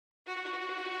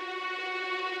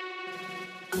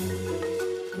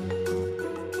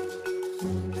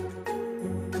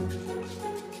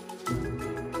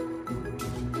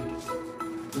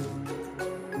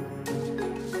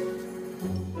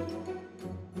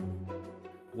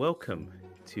Welcome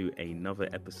to another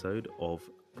episode of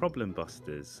Problem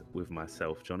Busters with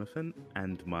myself, Jonathan,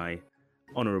 and my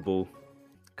honourable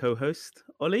co-host,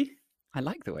 Ollie. I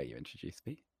like the way you introduced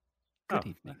me. Good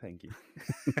evening. Thank you.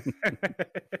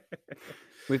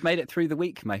 We've made it through the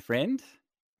week, my friend.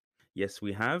 Yes,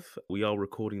 we have. We are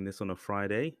recording this on a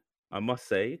Friday. I must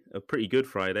say, a pretty good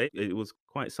Friday. It was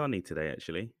quite sunny today,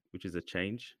 actually, which is a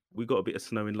change. We got a bit of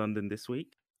snow in London this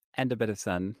week. And a bit of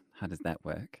sun. How does that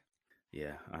work?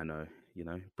 Yeah, I know.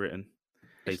 Britain.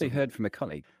 I actually heard from a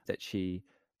colleague that she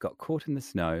got caught in the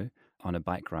snow on a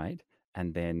bike ride,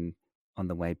 and then on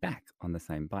the way back on the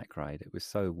same bike ride, it was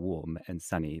so warm and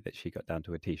sunny that she got down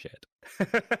to a t-shirt.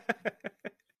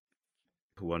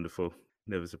 Wonderful.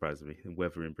 Never surprises me. The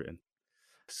weather in Britain.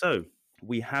 So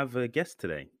we have a guest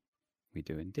today. We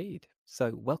do indeed.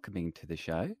 So welcoming to the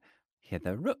show,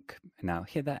 Heather Rook. Now,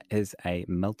 Heather is a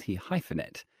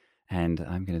multi-hyphenate, and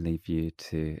I'm going to leave you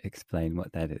to explain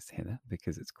what that is, Heather,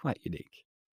 because it's quite unique.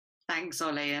 Thanks,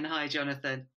 Ollie, and hi,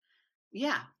 Jonathan.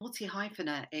 Yeah,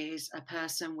 multi-hyphenate is a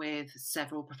person with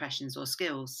several professions or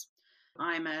skills.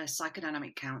 I'm a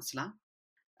psychodynamic counsellor,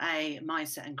 a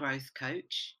mindset and growth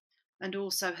coach, and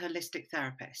also holistic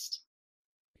therapist.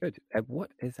 Good.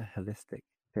 What is a holistic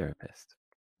therapist?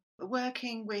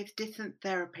 Working with different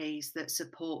therapies that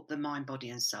support the mind, body,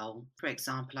 and soul. For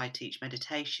example, I teach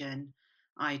meditation,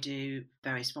 I do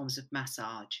various forms of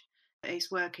massage. It's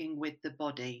working with the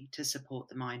body to support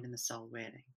the mind and the soul,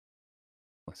 really.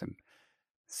 Awesome.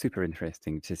 Super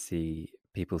interesting to see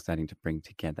people starting to bring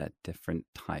together different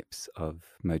types of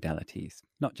modalities,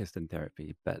 not just in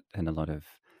therapy, but in a lot of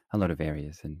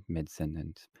areas in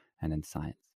medicine and in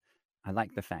science. I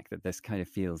like the fact that this kind of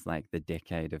feels like the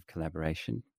decade of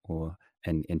collaboration, or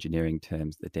in engineering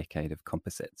terms, the decade of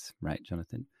composites, right,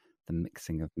 Jonathan? The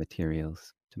mixing of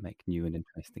materials to make new and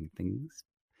interesting things.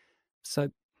 So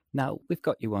now we've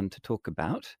got you on to talk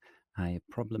about a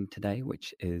problem today,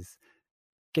 which is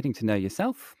getting to know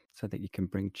yourself so that you can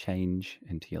bring change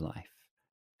into your life.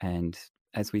 And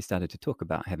as we started to talk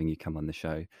about having you come on the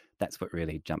show, that's what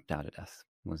really jumped out at us,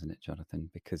 wasn't it, Jonathan?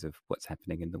 Because of what's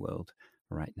happening in the world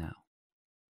right now.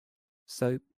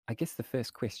 So I guess the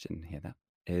first question, Heather,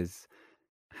 is,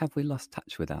 have we lost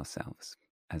touch with ourselves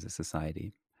as a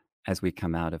society as we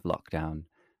come out of lockdown,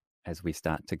 as we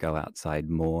start to go outside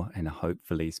more and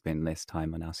hopefully spend less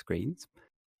time on our screens?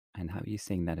 And how are you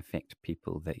seeing that affect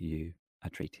people that you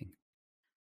are treating?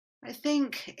 I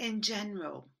think in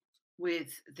general,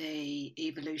 with the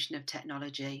evolution of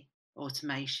technology,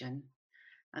 automation,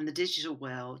 and the digital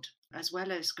world, as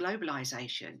well as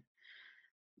globalization,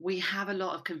 we have a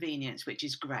lot of convenience, which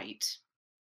is great.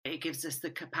 It gives us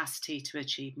the capacity to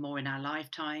achieve more in our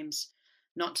lifetimes,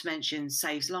 not to mention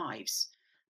saves lives.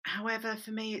 However,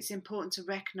 for me, it's important to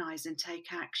recognize and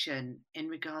take action in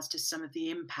regards to some of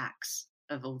the impacts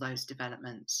of all those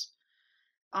developments.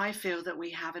 I feel that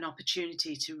we have an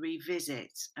opportunity to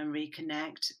revisit and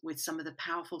reconnect with some of the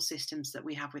powerful systems that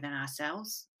we have within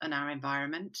ourselves and our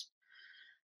environment,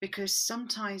 because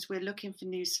sometimes we're looking for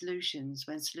new solutions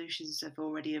when solutions have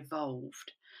already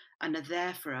evolved and are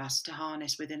there for us to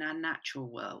harness within our natural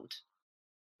world.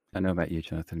 I don't know about you,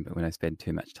 Jonathan, but when I spend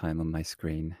too much time on my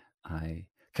screen,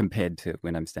 compared to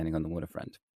when I'm standing on the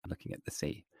waterfront looking at the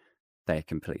sea, they're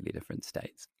completely different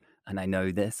states. And I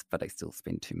know this, but I still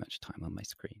spend too much time on my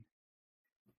screen.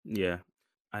 Yeah,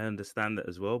 I understand that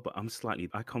as well, but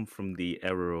I come from the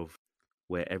era of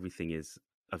where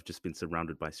I've just been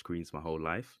surrounded by screens my whole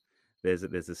life. There's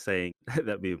a saying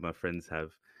that me and my friends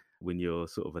have: when you're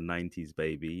sort of a 90s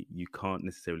baby, you can't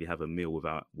necessarily have a meal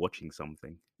without watching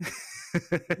something.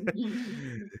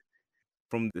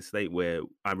 From the state where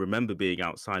I remember being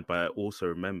outside, but I also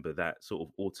remember that sort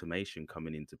of automation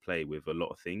coming into play with a lot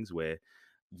of things where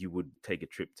you would take a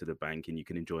trip to the bank and you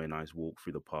can enjoy a nice walk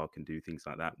through the park and do things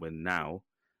like that, when now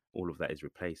all of that is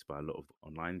replaced by a lot of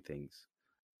online things.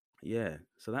 Yeah,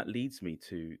 so that leads me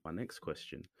to my next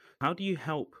question. How do you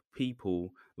help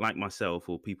people like myself,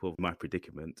 or people of my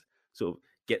predicament, sort of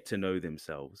get to know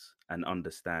themselves and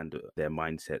understand their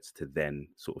mindsets to then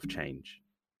sort of change?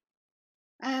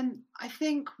 I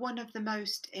think one of the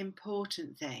most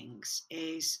important things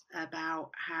is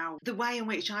about how the way in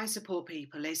which I support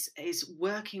people is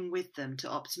working with them to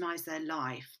optimize their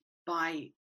life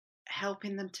by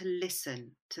helping them to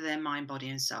listen to their mind, body,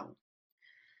 and soul.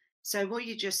 So what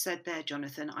you just said there,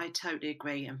 Jonathan, I totally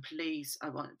agree. And please, I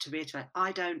want to reiterate,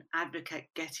 I don't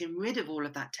advocate getting rid of all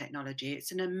of that technology.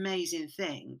 It's an amazing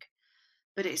thing.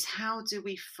 But it's how do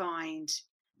we find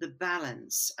the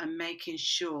balance and making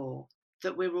sure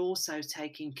that we're also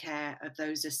taking care of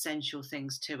those essential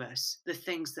things to us, the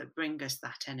things that bring us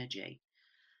that energy.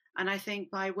 And I think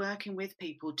by working with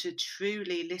people to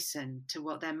truly listen to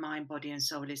what their mind, body, and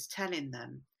soul is telling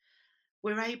them,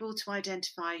 we're able to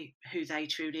identify who they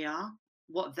truly are,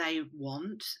 what they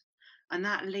want, and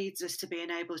that leads us to being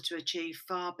able to achieve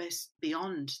far best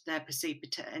beyond their perceived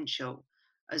potential,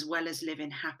 as well as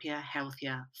living happier,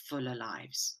 healthier, fuller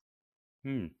lives.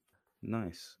 Hmm.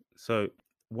 Nice. So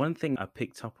one thing I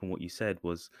picked up on what you said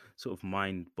was sort of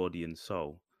mind, body, and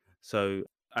soul. So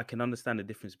I can understand the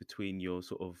difference between your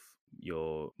sort of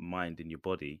your mind and your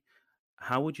body.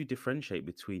 How would you differentiate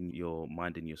between your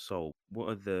mind and your soul? What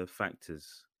are the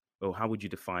factors, or how would you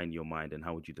define your mind and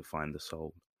how would you define the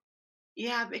soul?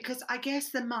 Yeah, because I guess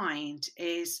the mind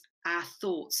is our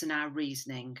thoughts and our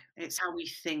reasoning. It's how we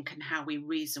think and how we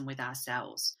reason with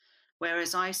ourselves.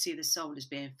 Whereas I see the soul as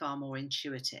being far more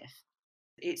intuitive.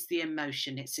 It's the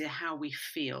emotion, it's how we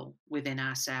feel within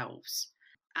ourselves.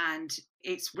 And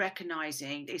it's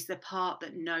recognizing it's the part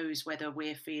that knows whether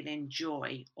we're feeling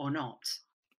joy or not.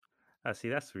 I see,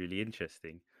 that's really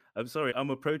interesting. I'm sorry, I'm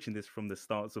approaching this from the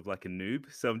stance of like a noob,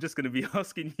 so I'm just going to be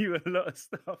asking you a lot of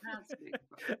stuff, Absolutely.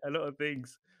 a lot of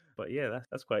things. But yeah,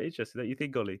 that's quite interesting. Don't you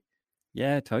think, Ollie?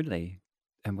 Yeah, totally.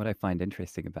 And what I find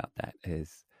interesting about that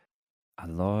is a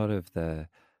lot of the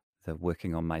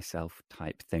working on myself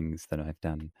type things that I've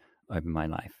done over my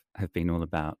life have been all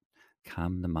about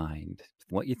calm the mind,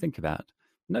 what you think about,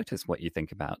 notice what you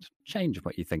think about, change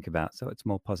what you think about so it's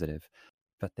more positive.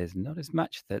 But there's not as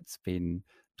much that's been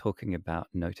talking about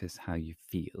notice how you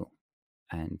feel.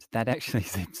 And that actually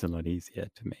seems a lot easier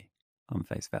to me on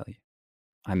face value.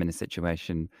 I'm in a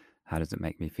situation, how does it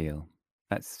make me feel?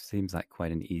 That seems like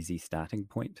quite an easy starting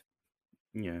point.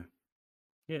 Yeah,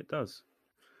 yeah, it does.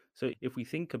 So if we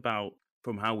think about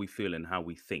from how we feel and how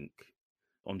we think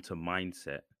onto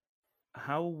mindset,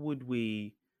 how would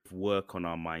we work on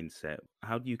our mindset?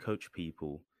 How do you coach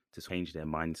people to change their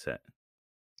mindset?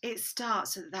 It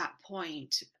starts at that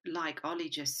point, like Ollie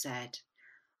just said,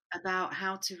 about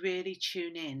how to really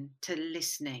tune in to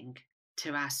listening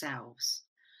to ourselves.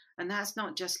 And that's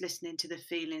not just listening to the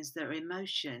feelings that are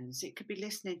emotions, it could be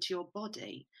listening to your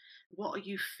body. What are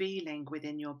you feeling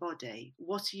within your body?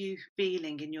 What are you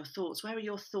feeling in your thoughts? Where are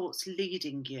your thoughts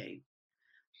leading you?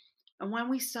 And when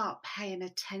we start paying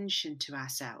attention to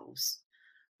ourselves,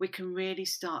 we can really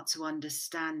start to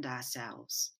understand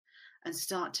ourselves and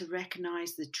start to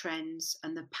recognize the trends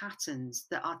and the patterns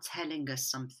that are telling us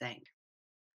something.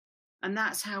 And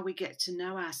that's how we get to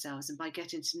know ourselves. And by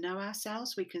getting to know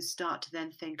ourselves, we can start to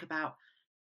then think about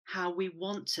how we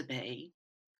want to be.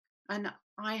 And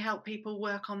I help people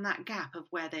work on that gap of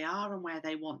where they are and where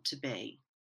they want to be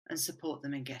and support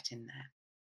them in getting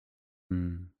there.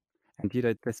 Mm.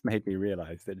 And this made me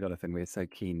realize that, Jonathan, we're so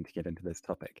keen to get into this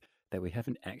topic that we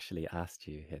haven't actually asked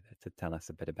you, Heather, to tell us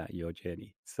a bit about your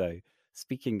journey. So,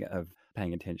 speaking of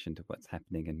paying attention to what's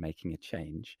happening and making a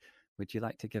change, would you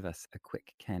like to give us a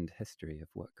quick canned history of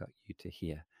what got you to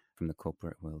here, from the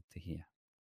corporate world to here?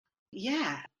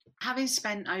 Yeah, having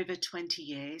spent over 20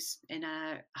 years in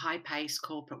a high paced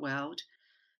corporate world,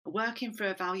 working for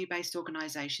a value based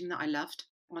organization that I loved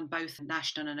on both a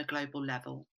national and a global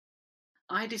level,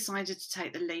 I decided to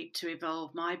take the leap to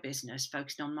evolve my business,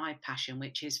 focusing on my passion,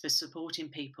 which is for supporting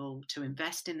people to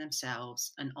invest in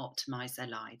themselves and optimize their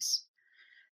lives.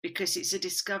 Because it's a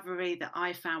discovery that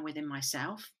I found within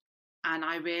myself. And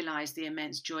I realized the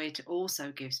immense joy it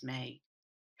also gives me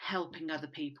helping other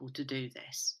people to do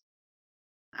this.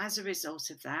 As a result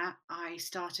of that, I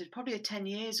started probably 10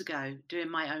 years ago doing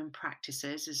my own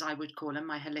practices, as I would call them,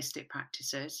 my holistic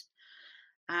practices,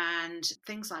 and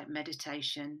things like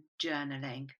meditation,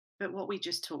 journaling, but what we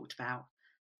just talked about,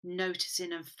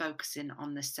 noticing and focusing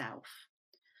on the self.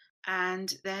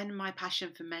 And then my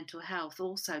passion for mental health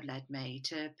also led me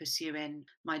to pursuing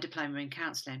my diploma in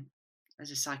counselling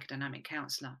as a psychodynamic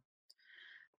counsellor.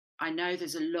 I know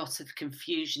there's a lot of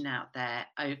confusion out there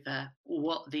over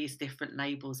what these different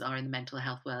labels are in the mental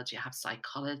health world. You have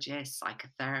psychologists,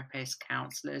 psychotherapists,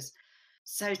 counsellors.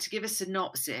 So, to give a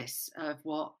synopsis of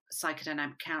what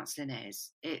psychodynamic counselling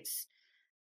is, it's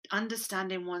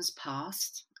understanding one's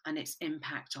past and its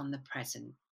impact on the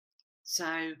present.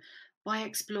 So, by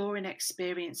exploring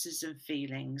experiences and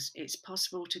feelings, it's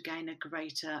possible to gain a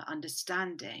greater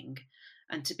understanding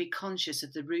and to be conscious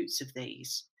of the roots of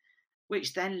these,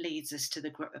 which then leads us to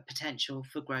the potential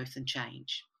for growth and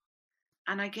change.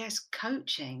 And I guess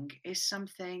coaching is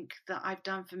something that I've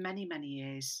done for many, many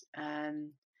years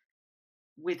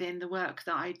within the work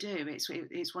that I do.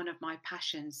 It's one of my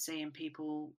passions, seeing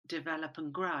people develop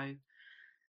and grow.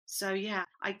 So, yeah,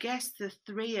 I guess the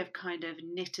three have kind of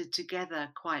knitted together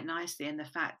quite nicely in the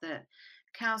fact that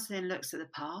counseling looks at the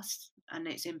past and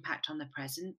its impact on the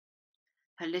present.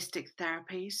 Holistic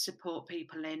therapies support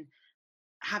people in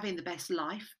having the best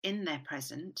life in their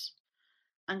present.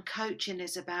 And coaching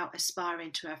is about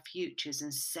aspiring to our futures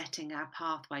and setting our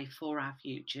pathway for our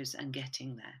futures and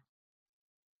getting there.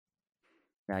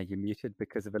 Now you're muted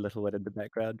because of a little one in the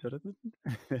background, Jonathan.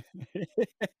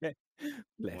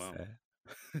 Bless Wow. her.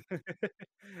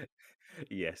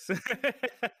 Yes.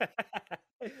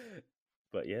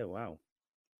 But yeah, wow.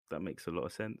 That makes a lot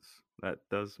of sense. That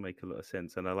does make a lot of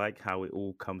sense. And I like how it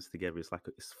all comes together. It's like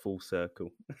it's full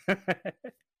circle.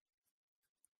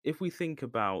 If we think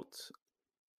about,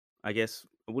 I guess,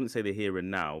 I wouldn't say the here and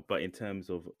now, but in terms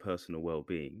of personal well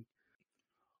being,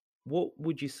 what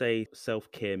would you say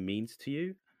self care means to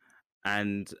you?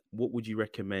 And what would you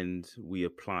recommend we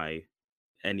apply?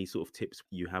 Any sort of tips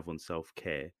you have on self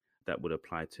care that would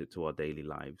apply to our daily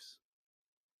lives?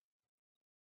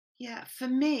 Yeah, for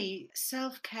me,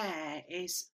 self care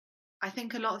is, I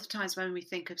think a lot of the times when we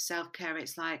think of self care,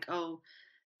 it's like, oh,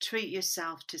 treat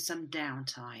yourself to some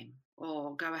downtime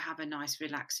or go have a nice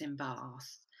relaxing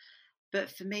bath. But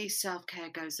for me, self care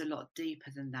goes a lot deeper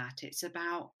than that. It's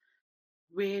about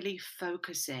really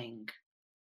focusing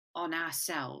on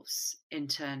ourselves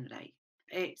internally.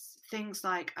 It's things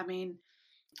like, I mean,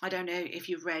 I don't know if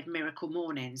you've read Miracle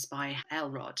Mornings by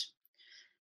Elrod,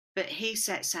 but he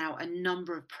sets out a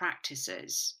number of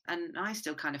practices, and I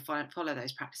still kind of follow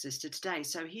those practices to today.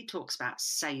 So he talks about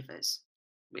savers,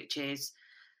 which is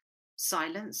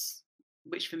silence,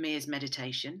 which for me is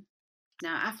meditation.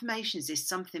 Now, affirmations is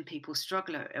something people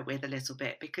struggle with a little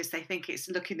bit because they think it's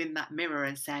looking in that mirror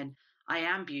and saying, I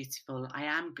am beautiful, I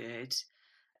am good.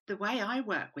 The way I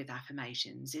work with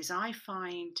affirmations is I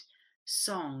find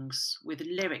songs with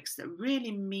lyrics that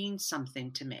really mean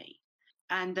something to me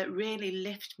and that really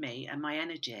lift me and my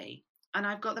energy. And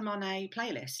I've got them on a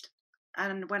playlist.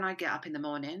 And when I get up in the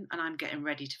morning and I'm getting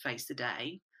ready to face the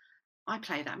day, I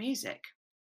play that music.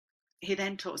 He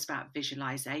then talks about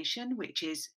visualization, which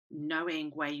is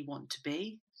knowing where you want to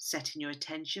be, setting your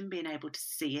attention, being able to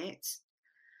see it.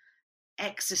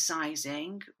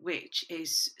 Exercising, which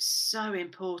is so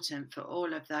important for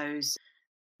all of those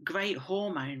great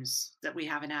hormones that we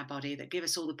have in our body that give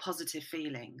us all the positive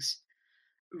feelings.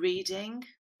 Reading,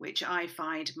 which I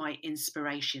find my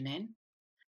inspiration in,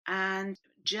 and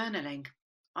journaling.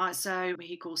 So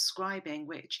he calls scribing,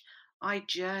 which I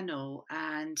journal.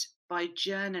 And by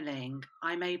journaling,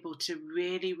 I'm able to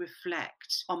really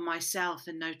reflect on myself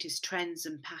and notice trends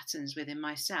and patterns within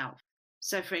myself.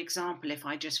 So, for example, if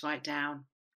I just write down,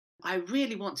 I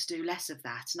really want to do less of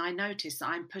that. And I notice that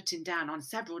I'm putting down on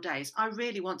several days, I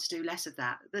really want to do less of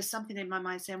that. There's something in my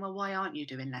mind saying, well, why aren't you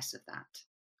doing less of that?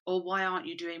 Or why aren't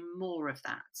you doing more of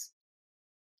that?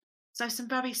 So, some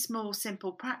very small,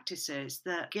 simple practices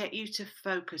that get you to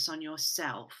focus on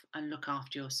yourself and look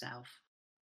after yourself.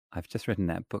 I've just written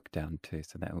that book down too,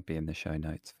 so that will be in the show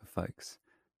notes for folks.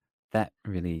 That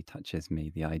really touches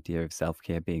me, the idea of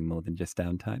self-care being more than just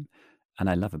downtime. And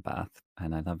I love a bath,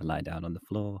 and I love a lie down on the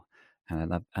floor,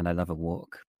 and I love a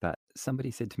walk. But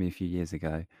somebody said to me a few years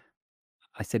ago,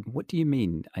 I said, "What do you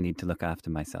mean I need to look after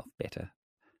myself better?"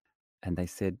 And they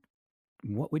said,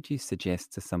 "What would you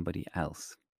suggest to somebody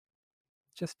else?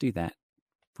 Just do that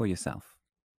for yourself,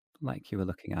 like you were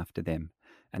looking after them."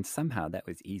 And somehow that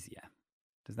was easier.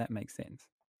 Does that make sense?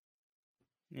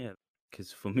 Yeah,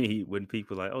 because for me, when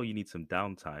people are like, "Oh, you need some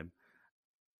downtime,"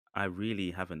 I really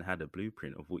haven't had a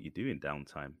blueprint of what you do in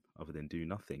downtime other than do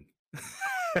nothing.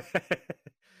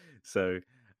 So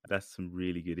that's some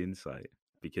really good insight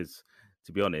because,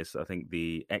 to be honest, I think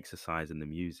the exercise and the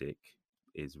music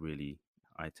is really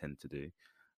I tend to do.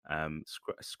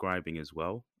 Scribing as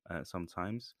well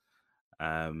sometimes.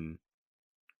 Um,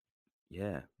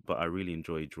 yeah, but I really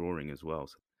enjoy drawing as well.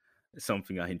 So it's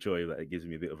something I enjoy that it gives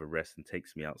me a bit of a rest and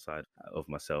takes me outside of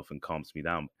myself and calms me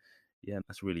down. Yeah,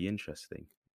 that's really interesting.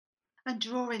 And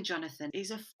drawing, Jonathan,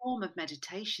 is a form of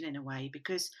meditation in a way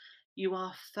because you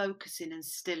are focusing and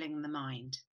stilling the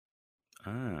mind.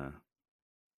 Ah,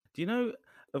 do you know?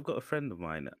 I've got a friend of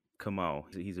mine, Kamal.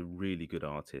 He's a really good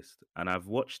artist, and I've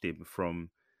watched him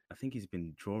from. I think he's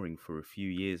been drawing for a few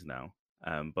years now.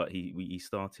 But he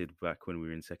started back when we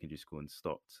were in secondary school and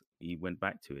stopped. He went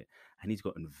back to it, and he's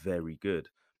gotten very good.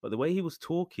 But the way he was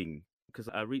talking, because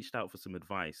I reached out for some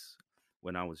advice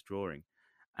when I was drawing,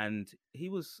 and he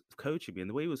was coaching me, and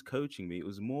the way he was coaching me, it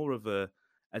was more of a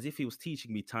as if he was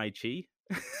teaching me Tai Chi.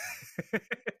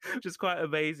 Which is quite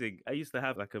amazing. I used to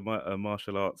have like a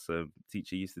martial arts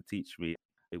teacher used to teach me.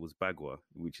 It was Bagua,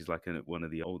 which is like one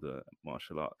of the older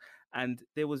martial art. And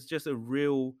there was just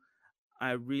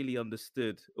I really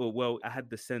understood, or well, I had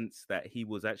the sense that he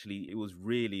was actually, it was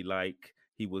really like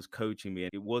he was coaching me.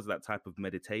 And it was that type of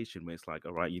meditation where it's like,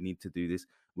 all right, you need to do this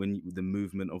the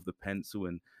movement of the pencil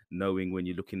and knowing when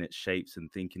you're looking at shapes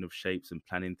and thinking of shapes and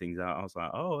planning things out. I was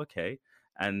like, oh, okay.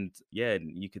 And yeah,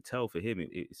 you could tell for him,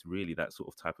 it's really that sort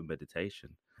of type of meditation.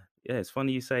 Yeah, it's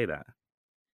funny you say that.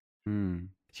 Mm.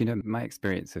 Do you know my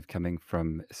experience of coming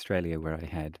from Australia, where I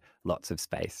had lots of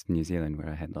space, New Zealand, where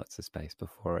I had lots of space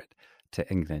before it, to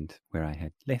England, where I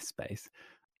had less space?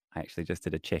 I actually just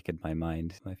did a check in my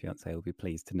mind. My fiance will be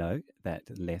pleased to know that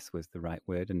less was the right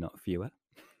word and not fewer.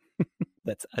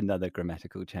 That's another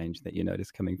grammatical change that you notice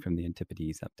coming from the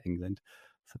Antipodes up to England.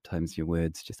 Sometimes your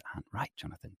words just aren't right,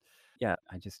 Jonathan. Yeah,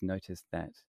 I just noticed that.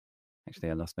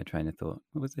 Actually, I lost my train of thought.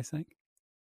 What was I saying?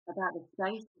 About the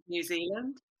space of New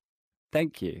Zealand.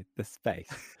 Thank you. The space.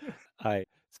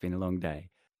 It's been a long day.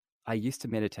 I used to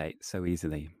meditate so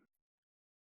easily,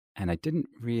 and I didn't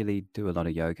really do a lot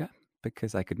of yoga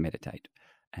because I could meditate,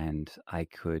 and I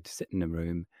could sit in a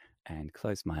room and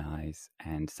close my eyes,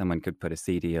 and someone could put a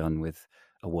CD on with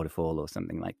a waterfall or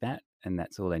something like that, and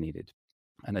that's all I needed.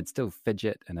 And I'd still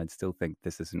fidget and I'd still think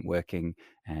this isn't working.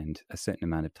 And a certain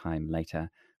amount of time later,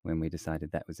 when we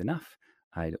decided that was enough,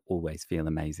 I'd always feel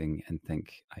amazing and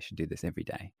think I should do this every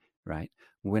day. Right.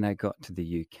 When I got to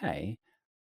the UK,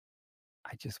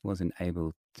 I just wasn't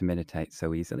able to meditate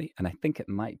so easily. And I think it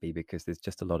might be because there's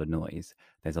just a lot of noise.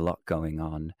 There's a lot going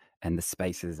on, and the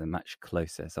spaces are much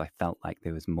closer. So I felt like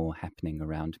there was more happening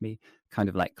around me, kind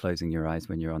of like closing your eyes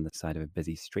when you're on the side of a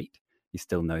busy street. You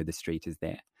still know the street is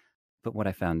there. But what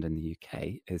I found in the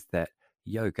UK is that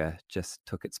yoga just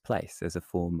took its place as a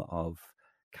form of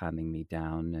calming me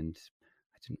down, and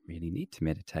I didn't really need to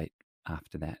meditate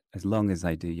after that, as long as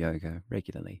I do yoga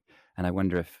regularly. And I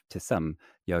wonder if to some,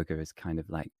 yoga is kind of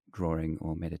like drawing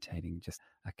or meditating, just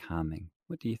a calming.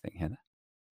 What do you think, Heather?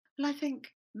 Well, I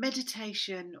think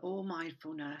meditation or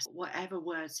mindfulness, whatever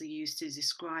words are used to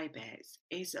describe it,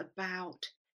 is about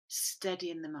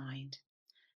steadying the mind.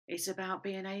 It's about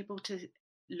being able to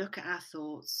look at our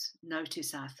thoughts,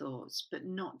 notice our thoughts, but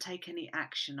not take any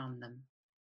action on them,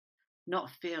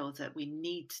 not feel that we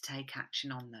need to take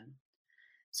action on them.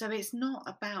 So it's not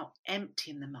about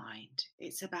emptying the mind,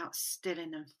 it's about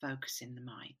stilling and focusing the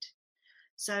mind.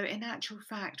 So, in actual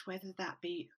fact, whether that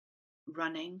be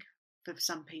running for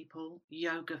some people,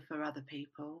 yoga for other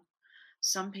people,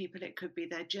 some people it could be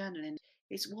their journaling.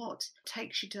 It's what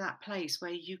takes you to that place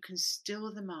where you can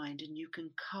still the mind and you can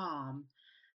calm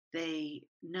the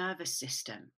nervous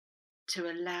system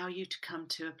to allow you to come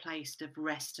to a place of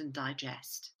rest and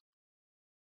digest.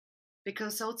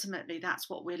 Because ultimately that's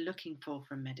what we're looking for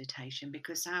from meditation,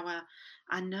 because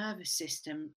our nervous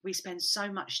system, we spend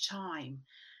so much time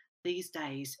these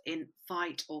days in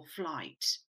fight or flight.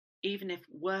 Even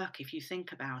if you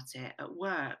think about it, at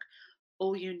work,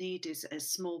 all you need is a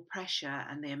small pressure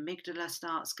and the amygdala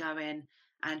starts going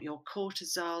and your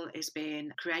cortisol is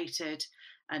being created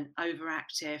and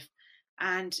overactive.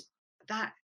 And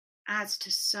that adds to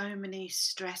so much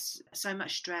stress, so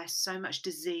much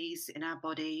disease in our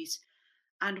bodies.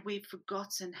 And we've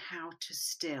forgotten how to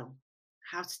still,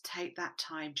 how to take that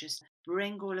time, just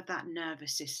bring all of that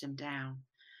nervous system down.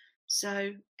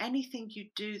 So, anything you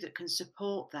do that can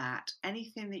support that,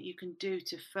 anything that you can do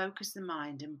to focus the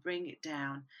mind and bring it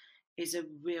down is a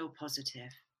real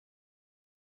positive.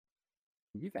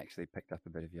 You've actually picked up a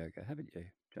bit of yoga, haven't you,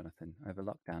 Jonathan, over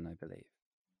lockdown, I believe?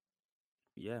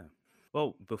 Yeah.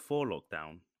 Well, before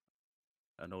lockdown,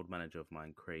 an old manager of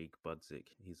mine, Craig Budzik,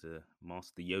 he's a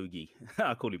master yogi.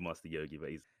 I call him master yogi, but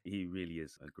he really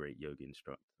is a great yoga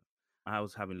instructor. I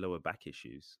was having lower back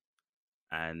issues,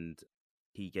 and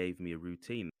he gave me a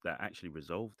routine that actually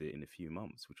resolved it in a few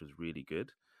months, which was really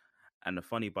good. And the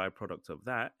funny byproduct of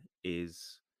that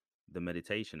is the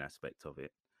meditation aspect of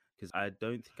it, because I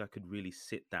don't think I could really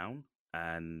sit down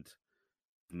and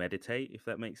meditate, if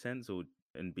that makes sense, or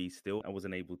and be still. I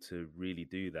wasn't able to really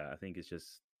do that. I think it's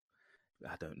just,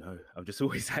 I don't know. I'm just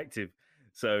always active.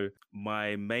 So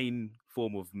my main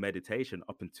form of meditation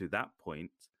up until that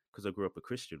point, because I grew up a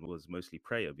Christian, was mostly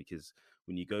prayer. Because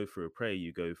when you go through a prayer,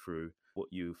 you go through what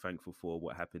you're thankful for,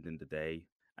 what happened in the day,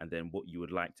 and then what you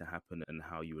would like to happen and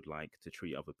how you would like to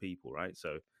treat other people, right?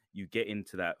 So you get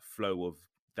into that flow of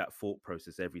that thought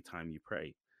process every time you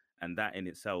pray. And that in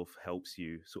itself helps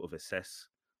you sort of assess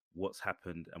what's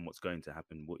happened and what's going to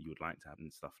happen, what you would like to happen,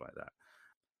 and stuff like that.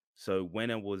 So when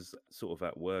I was sort of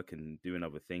at work and doing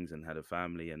other things and had a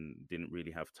family and didn't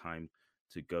really have time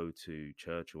to go to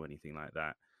church or anything like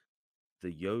that,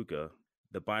 the yoga,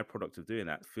 the byproduct of doing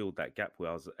that filled that gap where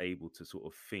I was able to sort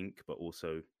of think, but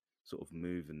also sort of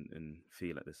move and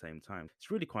feel at the same time. It's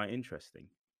really quite interesting.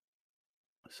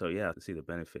 So yeah, to see the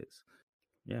benefits.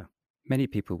 Yeah. Many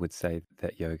people would say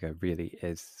that yoga really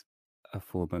is a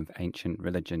form of ancient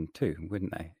religion too,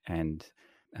 wouldn't they? And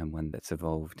one that's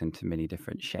evolved into many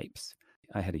different shapes.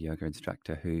 I had a yoga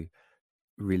instructor who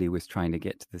really was trying to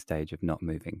get to the stage of not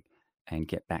moving and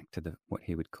get back to the what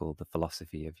he would call the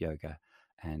philosophy of yoga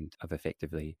and of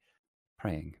effectively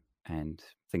praying and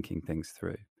thinking things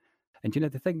through. And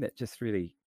the thing that just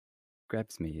really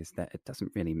grabs me is that it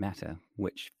doesn't really matter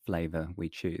which flavor we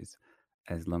choose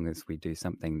as long as we do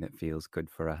something that feels good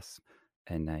for us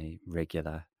in a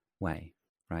regular way.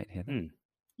 Right, Heather? Mm.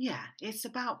 Yeah, it's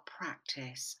about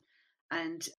practice.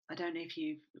 And I don't know if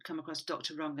you've come across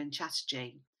Dr. Rangan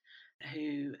Chatterjee,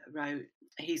 who wrote,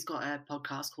 he's got a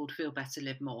podcast called Feel Better,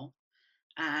 Live More.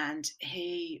 And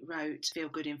he wrote Feel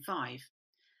Good in 5.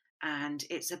 And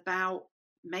it's about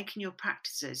making your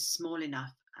practices small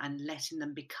enough and letting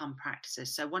them become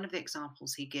practices. So, one of the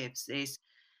examples he gives is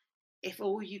if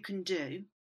all you can do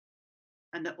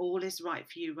and that all is right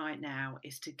for you right now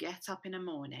is to get up in the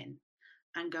morning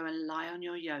and go and lie on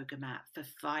your yoga mat for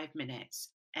 5 minutes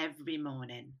every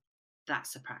morning,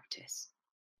 that's a practice.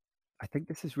 I think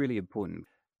this is really important.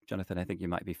 Jonathan, I think you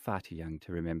might be far too young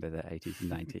to remember the 80s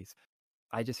and 90s.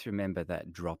 I just remember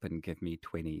that drop and give me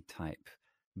 20 type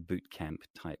boot camp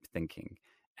type thinking.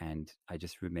 And I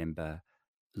just remember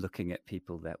looking at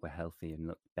people that were healthy and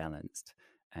looked balanced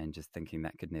and just thinking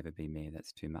that could never be me.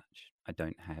 That's too much. I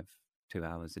don't have 2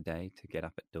 hours a day to get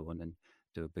up at dawn and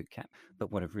do a boot camp.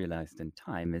 But what I've realized in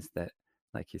time is that,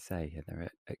 like you say, Heather,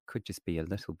 it could just be a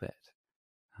little bit.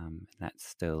 And that's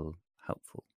still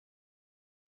helpful.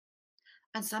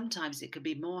 And sometimes it could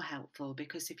be more helpful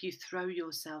because if you throw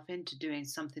yourself into doing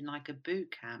something like a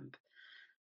boot camp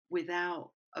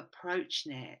without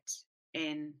approaching it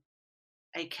in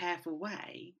a careful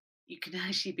way, you can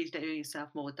actually be doing yourself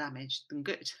more damage than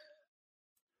good.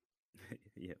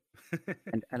 Yep.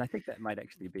 And I think that might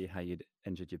actually be how you'd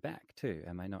injured your back too.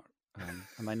 Am I not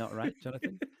right,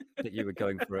 Jonathan? That you were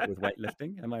going for it with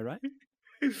weightlifting? Am I right?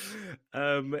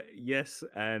 Yes,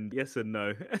 and yes and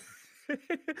no.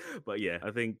 But yeah,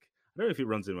 I think I don't know if it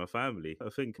runs in my family. I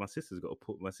think my sisters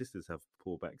have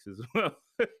poor backs as well.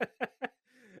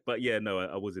 But yeah, no,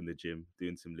 I was in the gym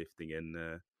doing some lifting,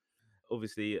 and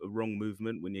obviously a wrong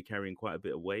movement when you're carrying quite a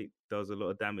bit of weight does a lot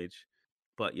of damage.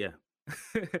 But yeah,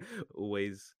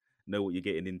 always know what you're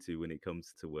getting into when it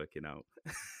comes to working out.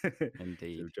 So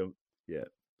Indeed. jump, yeah.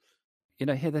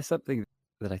 Here there's something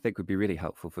that I think would be really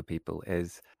helpful for people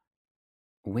is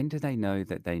when do they know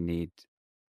that they need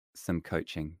some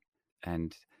coaching,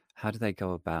 and how do they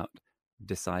go about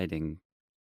deciding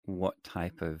what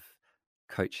type of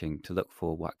coaching to look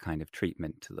for, what kind of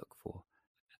treatment to look for?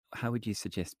 How would you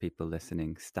suggest people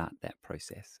listening start that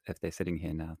process if they're sitting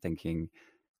here now thinking,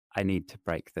 I need to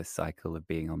break this cycle of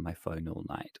being on my phone all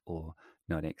night or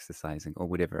not exercising or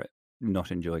whatever,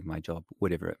 not enjoying my job,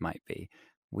 whatever it might be?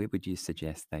 Where would you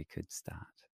suggest they could start?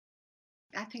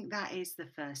 I think that is the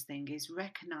first thing, is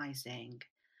recognizing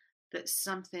that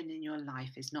something in your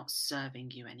life is not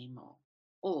serving you anymore,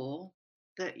 or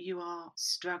that you are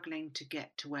struggling to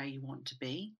get to where you want to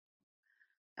be.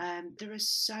 There are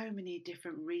so many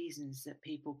different reasons that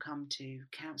people come to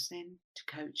counseling,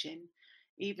 to coaching,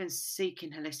 even seeking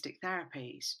holistic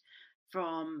therapies,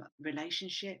 from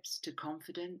relationships to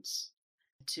confidence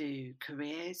to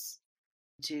careers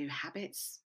to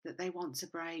habits that they want to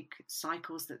break,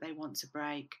 cycles that they want to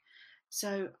break.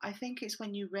 So I think it's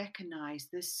when you recognize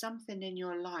there's something in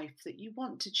your life that you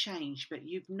want to change, but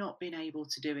you've not been able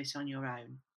to do it on your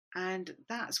own. And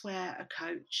that's where a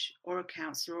coach or a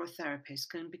counselor or a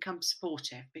therapist can become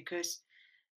supportive because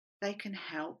they can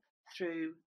help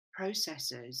through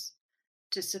processes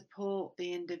to support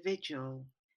the individual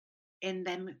in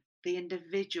them, the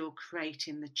individual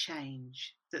creating the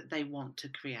change that they want to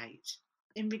create.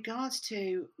 In regards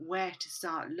to where to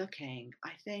start looking,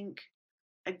 I think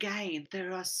again,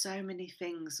 there are so many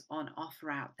things on offer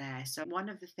out there. So, one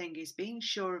of the things is being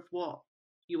sure of what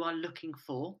you are looking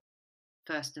for,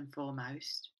 first and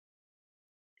foremost.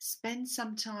 Spend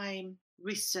some time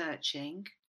researching,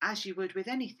 as you would with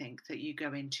anything that you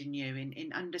go into new,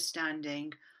 in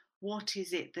understanding what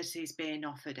is it that is being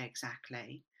offered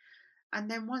exactly. And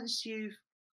then once you've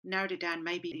narrowed it down,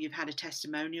 maybe you've had a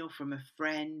testimonial from a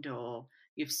friend or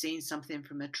you've seen something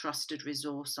from a trusted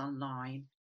resource online.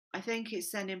 I think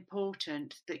it's then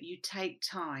important that you take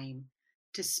time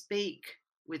to speak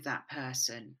with that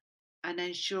person and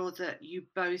ensure that you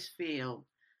both feel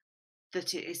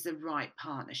that it is the right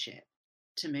partnership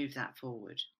to move that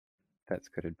forward. That's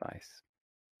good advice.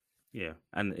 Yeah.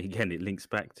 And again, it links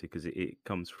back to because it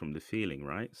comes from the feeling,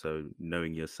 right? So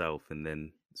knowing yourself and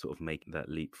then sort of making that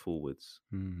leap forwards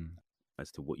Mm.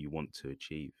 as to what you want to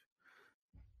achieve.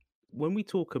 When we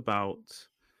talk about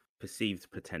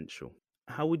perceived potential,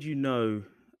 how would you know,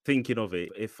 thinking of it,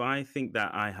 if I think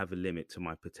that I have a limit to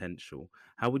my potential,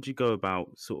 how would you go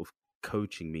about sort of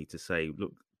coaching me to say,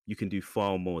 look, you can do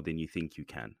far more than you think you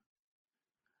can?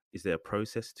 Is there a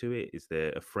process to it? Is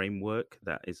there a framework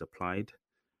that is applied?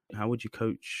 How would you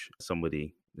coach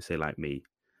somebody, say like me,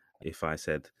 if I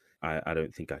said, I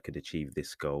don't think I could achieve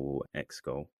this goal or X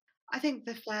goal? I think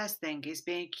the first thing is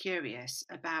being curious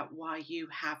about why you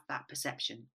have that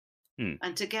perception Hmm.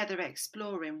 and together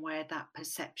exploring where that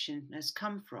perception has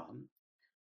come from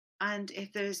and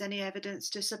if there is any evidence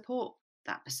to support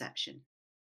that perception.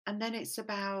 And then it's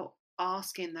about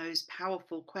asking those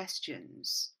powerful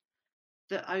questions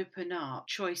that open up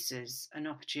choices and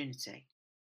opportunity.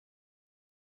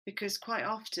 Because quite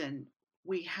often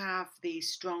we have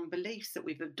these strong beliefs that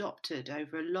we've adopted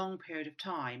over a long period of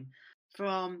time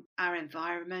from our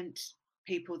environment,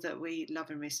 people that we love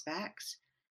and respect,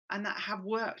 and that have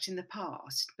worked in the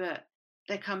past. But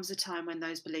there comes a time when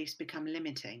those beliefs become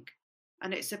limiting.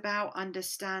 And it's about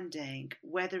understanding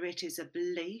whether it is a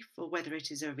belief or whether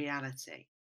it is a reality.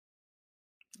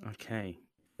 Okay.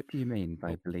 What do you mean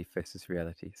by belief versus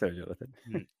reality? Sorry,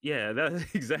 Jonathan. Yeah, that's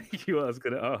exactly what I was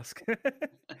going to ask.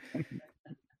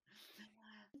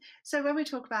 So, when we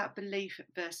talk about belief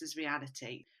versus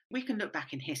reality, we can look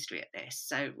back in history at this.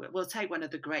 So, we'll take one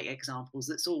of the great examples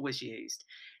that's always used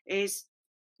is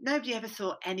nobody ever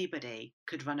thought anybody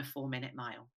could run a 4-minute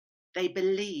mile. They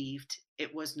believed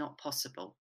it was not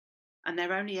possible. And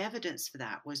their only evidence for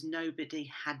that was nobody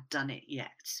had done it yet.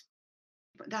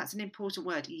 But that's an important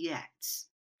word, yet.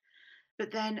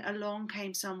 But then along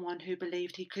came someone who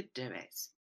believed he could do it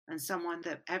and someone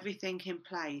that everything in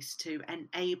place to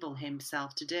enable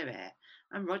himself to do it.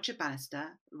 And Roger Bannister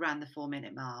ran the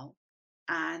 4-minute mile.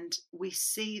 And we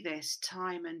see this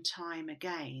time and time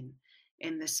again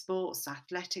in the sports,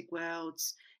 athletic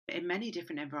worlds, in many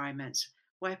different environments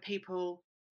where people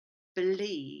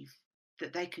believe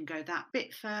that they can go that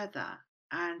bit further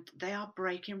and they are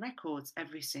breaking records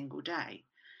every single day.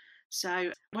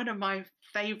 So, one of my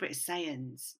favourite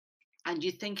sayings, and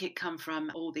you'd think it come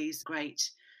from all these great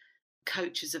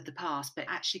coaches of the past, but it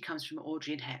actually comes from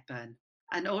Audrey Hepburn.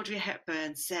 And Audrey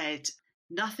Hepburn said,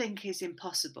 "Nothing is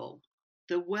impossible.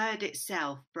 The word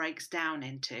itself breaks down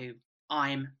into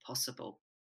I'm possible."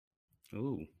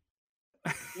 Ooh.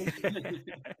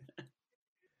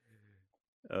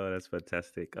 Oh, that's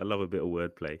fantastic. I love a bit of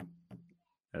wordplay.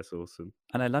 That's awesome.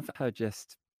 And I love how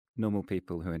just normal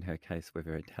people who, in her case, were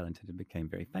very talented and became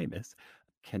very famous,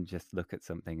 can just look at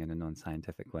something in a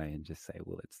non-scientific way and just say,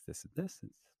 well, it's this and this.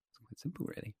 It's quite simple,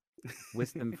 really.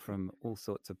 Wisdom from all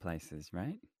sorts of places,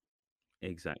 right?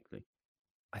 Exactly.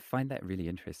 I find that really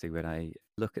interesting when I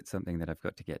look at something that I've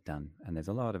got to get done, and there's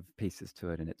a lot of pieces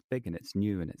to it, and it's big and it's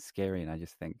new and it's scary, and I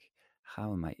just think,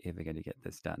 how am I ever going to get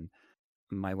this done?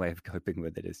 My way of coping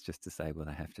with it is just to say, well,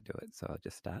 I have to do it, so I'll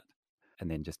just start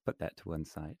and then just put that to one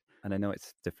side. And I know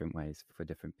it's different ways for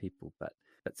different people, but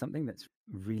something that's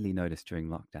really noticed during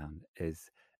lockdown is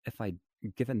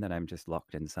given that I'm just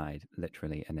locked inside,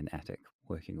 literally in an attic,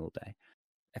 working all day,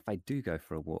 if I do go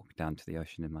for a walk down to the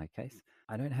ocean in my case,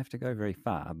 I don't have to go very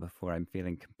far before I'm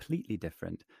feeling completely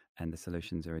different and the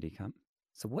solution's already come.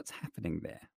 So what's happening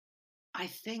there? I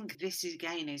think this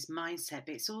again is mindset,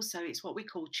 but it's what we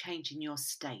call changing your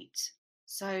state.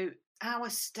 So our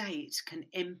state can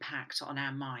impact on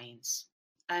our minds.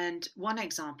 And one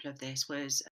example of this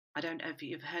was, I don't know if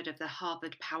you've heard of the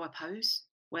Harvard Power Pose,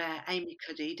 where Amy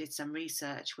Cuddy did some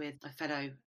research with a fellow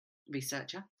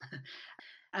researcher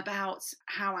about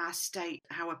how our state,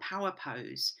 how a power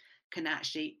pose can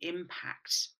actually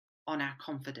impact on our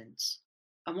confidence.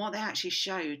 And what they actually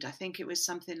showed, I think it was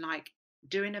something like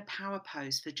doing a power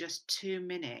pose for just 2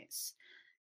 minutes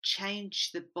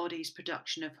changed the body's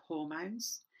production of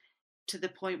hormones to the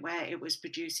point where it was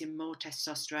producing more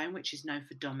testosterone, which is known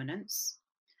for dominance,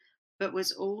 but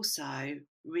was also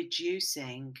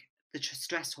reducing the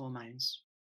stress hormones.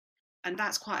 And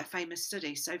that's quite a famous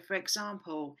study. So, for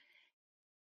example,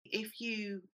 if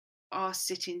you are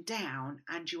sitting down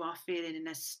and you are feeling in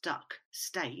a stuck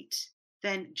state,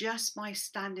 then just by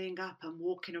standing up and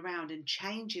walking around and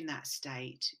changing that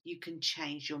state, you can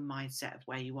change your mindset of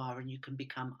where you are and you can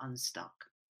become unstuck.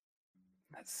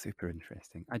 That's super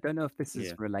interesting. I don't know if this is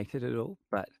Yeah. related at all,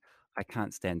 but I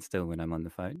can't stand still when I'm on the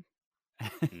phone.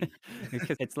 Mm.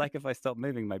 Because it's like if I stop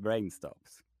moving, my brain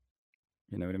stops.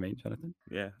 You know what I mean, Jonathan?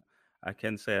 Yeah. I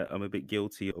can say I'm a bit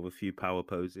guilty of a few power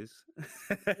poses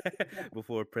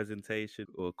before a presentation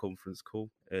or a conference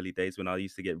call. Early days when I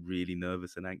used to get really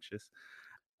nervous and anxious.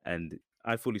 And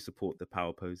I fully support the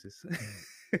power poses.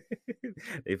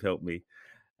 They've helped me.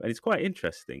 And it's quite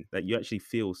interesting that you actually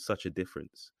feel such a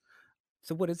difference.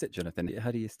 So what is it, Jonathan?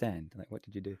 How do you stand? Like, what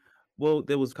did you do? Well,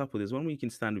 there was a couple. There's one where you can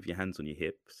stand with your hands on your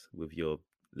hips, with your,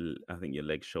 I think your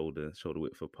legs shoulder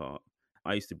width apart.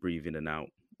 I used to breathe in and out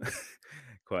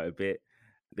quite a bit.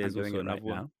 I'm There's doing also it right another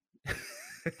one. now.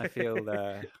 I feel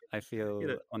I you feel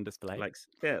know, on display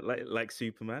like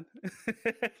Superman.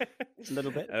 a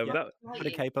little bit. Yeah, Yeah, That put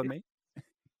a cape on me.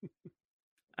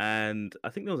 And I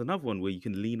think there was another one where you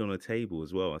can lean on a table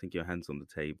as well. I think your hands on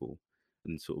the table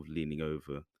and sort of leaning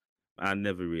over. I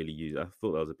never really used it. I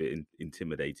thought that was a bit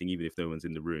intimidating, even if no one's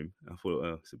in the room. I thought,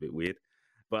 oh, it's a bit weird.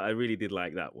 But I really did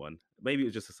like that one. Maybe it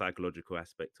was just a psychological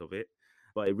aspect of it,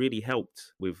 but it really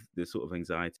helped with the sort of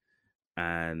anxiety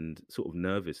and sort of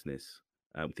nervousness.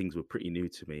 Things were pretty new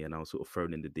to me, and I was sort of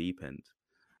thrown in the deep end.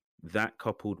 That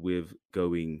coupled with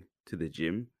going to the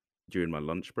gym during my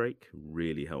lunch break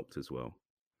really helped as well.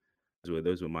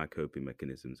 Those were my coping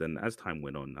mechanisms. And as time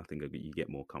went on, I think you get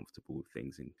more comfortable with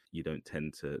things and you don't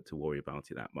tend to worry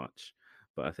about it that much.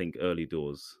 But I think early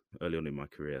on in my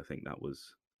career, I think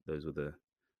those were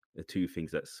the two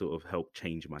things that sort of helped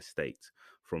change my state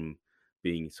from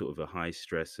being sort of a high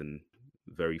stress and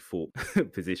very thought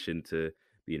position to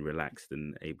being relaxed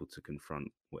and able to confront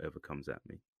whatever comes at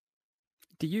me.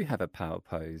 Do you have a power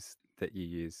pose that you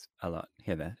use a lot,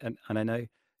 Heather? And I know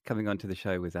coming onto the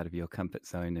show was out of your comfort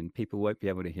zone and people won't be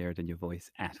able to hear it in your voice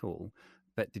at all.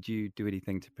 But did you do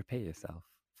anything to prepare yourself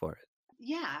for it?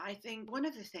 Yeah, I think one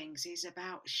of the things is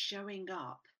about showing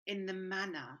up in the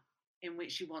manner in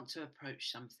which you want to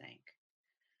approach something.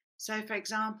 So, for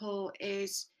example,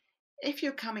 is if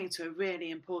you're coming to a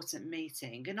really important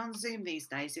meeting, and on Zoom these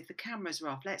days, if the cameras are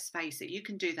off, let's face it, you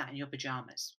can do that in your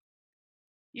pajamas.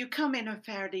 You come in a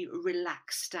fairly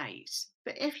relaxed state.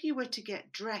 But if you were to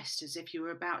get dressed as if you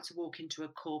were about to walk into a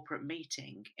corporate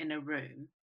meeting in a room,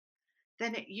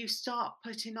 then you start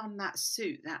putting on that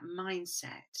suit, that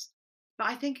mindset. But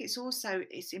I think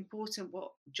it's important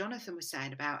what Jonathan was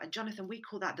saying about, and Jonathan, we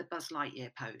call that the Buzz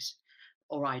Lightyear pose,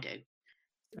 or I do.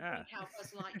 Ah. Think how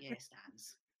Buzz Lightyear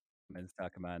stands. Men's Star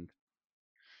Command.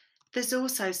 There's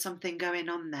also something going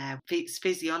on there. It's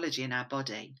physiology in our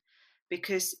body.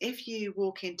 Because if you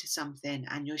walk into something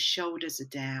and your shoulders are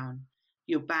down,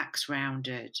 your back's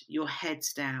rounded, your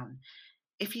head's down,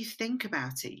 if you think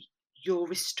about it, you're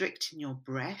restricting your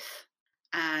breath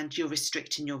and you're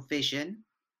restricting your vision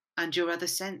and your other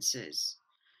senses.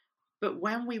 But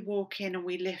when we walk in and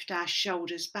we lift our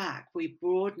shoulders back, we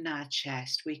broaden our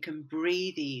chest, we can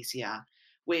breathe easier,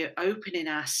 we're opening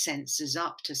our senses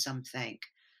up to something.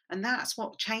 And that's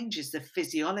what changes the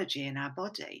physiology in our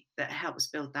body that helps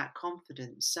build that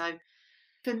confidence. So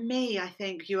for me, I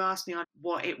think you asked me on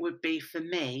what it would be for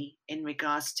me in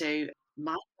regards to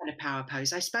my kind of power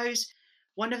pose. I suppose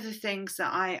one of the things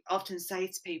that I often say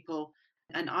to people,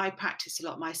 and I practice a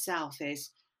lot myself, is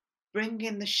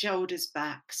bringing the shoulders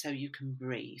back so you can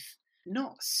breathe.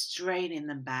 Not straining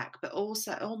them back, but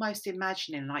also almost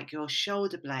imagining like your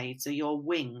shoulder blades are your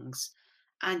wings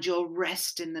and you're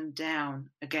resting them down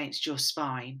against your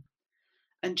spine.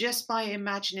 And just by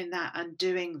imagining that and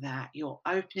doing that, you're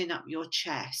opening up your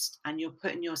chest and you're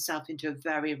putting yourself into a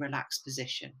very relaxed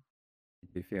position.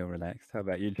 Do you feel relaxed? How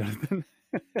about you, Jonathan?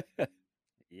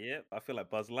 Yep, I feel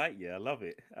like Buzz Lightyear. I love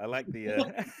it. I like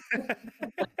the.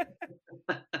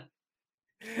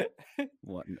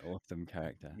 What an awesome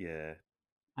character. Yeah,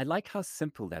 I like how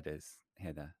simple that is,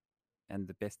 Heather. And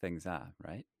the best things are,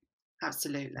 right?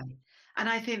 Absolutely. And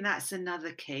I think that's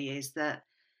another key is that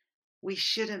we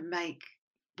shouldn't make,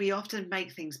 we often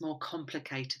make things more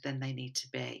complicated than they need to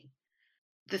be.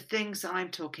 The things I'm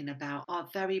talking about are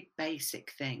very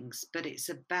basic things, but it's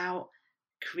about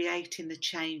creating the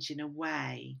change in a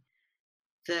way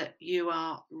that you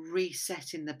are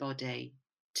resetting the body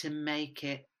to make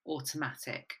it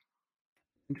automatic.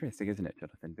 Interesting, isn't it,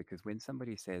 Jonathan? Because when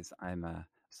somebody says, I'm a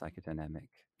psychodynamic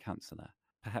counselor,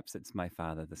 perhaps it's my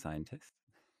father, the scientist.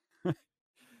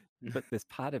 But there's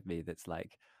part of me that's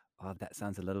like, oh, that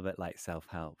sounds a little bit like self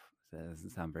help. That doesn't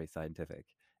sound very scientific.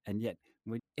 And yet,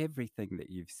 when everything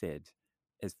that you've said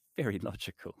is very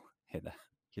logical, Heather,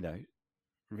 you know,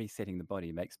 resetting the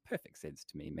body makes perfect sense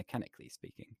to me, mechanically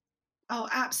speaking. Oh,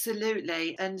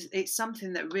 absolutely. And it's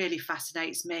something that really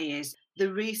fascinates me is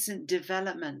the recent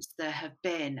developments there have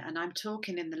been, and I'm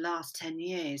talking in the last 10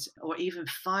 years or even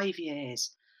 5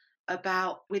 years,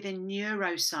 about within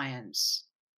neuroscience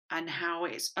and how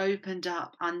it's opened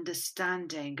up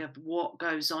understanding of what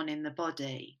goes on in the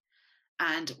body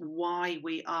and why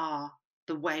we are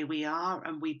the way we are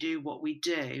and we do what we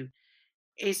do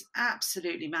is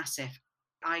absolutely massive.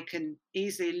 I can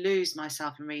easily lose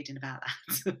myself in reading about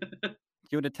that.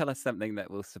 you want to tell us something that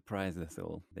will surprise us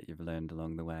all that you've learned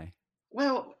along the way?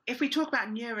 Well, if we talk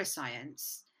about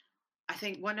neuroscience, I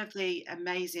think one of the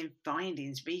amazing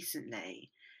findings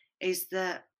recently is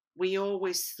that we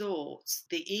always thought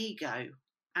the ego,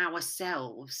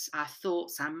 ourselves, our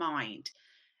thoughts, our mind,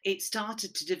 it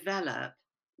started to develop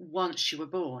once you were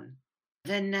born.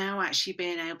 They're now actually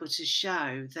being able to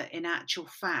show that in actual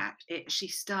fact, it actually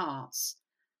starts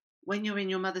when you're in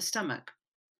your mother's stomach.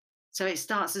 So it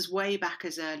starts as way back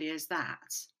as early as that.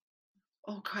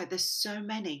 Oh, God, there's so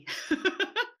many.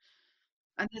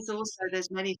 And there's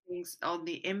many things on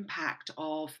the impact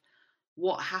of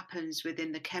what happens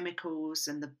within the chemicals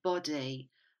and the body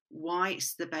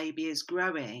whilst the baby is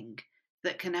growing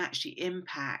that can actually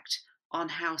impact on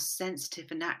how sensitive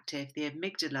and active the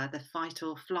amygdala, the fight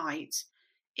or flight,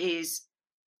 is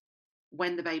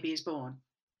when the baby is born.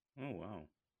 Oh wow.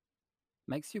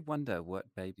 Makes you wonder what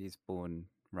babies born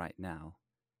right now,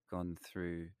 gone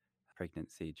through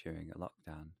pregnancy during a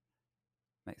lockdown.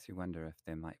 Makes you wonder if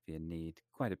there might be a need,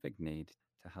 quite a big need,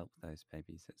 to help those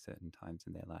babies at certain times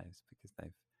in their lives because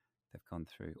they've gone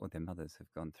through, or their mothers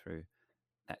have gone through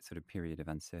that sort of period of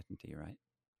uncertainty, right?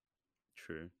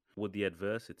 True. Would the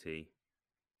adversity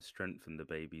strengthen the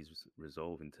baby's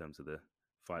resolve in terms of the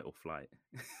fight or flight?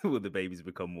 Will the babies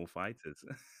become more fighters?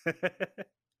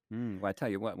 Well, I tell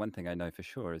you what, one thing I know for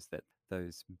sure is that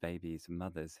those babies'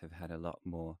 mothers have had a lot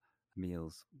more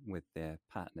meals with their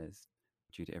partners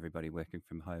due to everybody working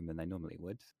from home than they normally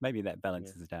would. Maybe that Yeah.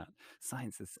 balances it out.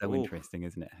 Science is so Oh, interesting,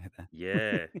 isn't it, Heather?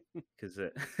 yeah. Because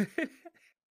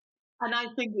And I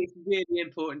think it's really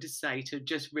important to say to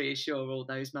just reassure all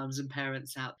those mums and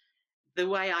parents out. The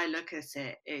way I look at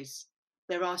it is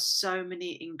there are so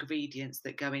many ingredients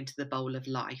that go into the bowl of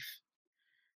life.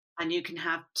 And you can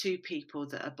have two people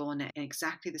that are born in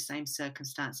exactly the same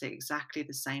circumstance at exactly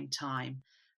the same time,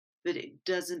 but it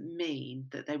doesn't mean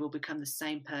that they will become the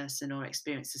same person or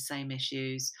experience the same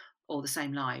issues or the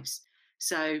same lives.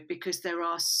 So, because there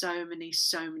are so many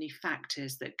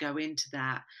factors that go into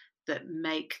that that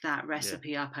make that yeah,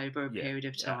 recipe up over a yeah, period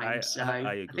of I I, time. So, I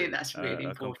I think agree. that's really I come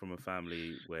important. from a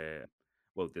family where,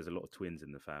 well, there's a lot of twins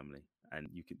in the family, and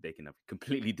they can have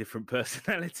completely different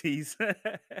personalities,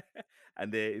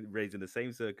 and they're raised in the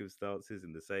same circumstances,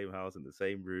 in the same house, in the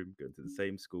same room, going to the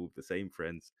same school, with the same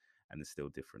friends, and it's still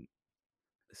different.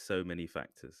 So many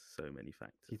factors. So many Do you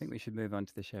factors. think we should move on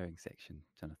to the sharing section,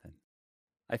 Jonathan?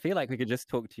 I feel like we could just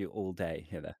talk to you all day,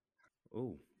 Heather.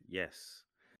 Oh yes.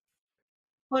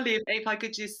 Holly, if I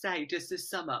could just say, just to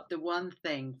sum up, the one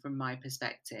thing from my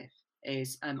perspective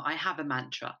is I have a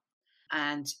mantra.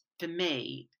 And for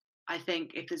me, I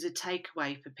think if there's a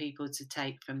takeaway for people to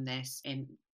take from this in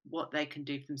what they can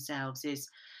do for themselves is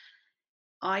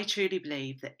I truly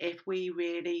believe that if we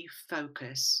really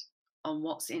focus on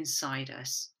what's inside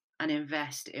us and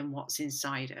invest in what's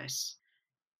inside us,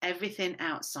 everything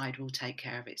outside will take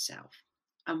care of itself.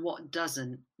 And what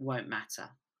doesn't won't matter.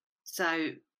 So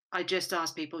I just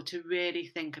ask people to really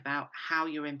think about how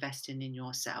you're investing in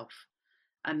yourself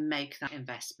and make that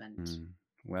investment.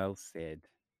 Well said.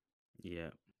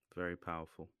 Yeah. Very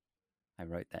powerful. I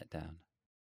wrote that down.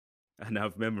 And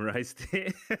I've memorized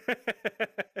it.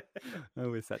 Oh,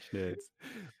 we're such nerds.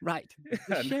 Right,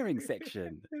 the sharing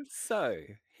section. So,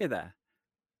 Heather,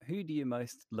 who do you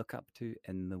most look up to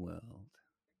in the world?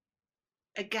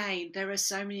 Again, there are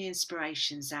so many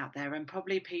inspirations out there and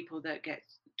probably people that get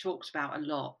talked about a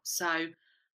lot. So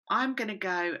I'm going to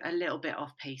go a little bit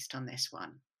off piste on this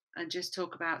one and just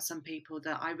talk about some people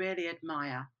that I really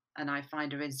admire and I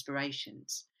find are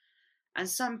inspirations. And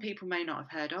some people may not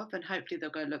have heard of, and hopefully they'll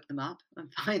go look them up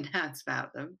and find out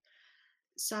about them.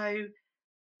 So,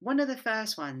 one of the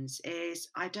first ones is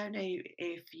I don't know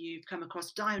if you've come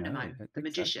across No, I Dynamo, don't the think so.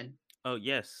 magician. Oh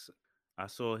yes, I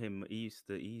saw him. He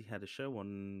had a show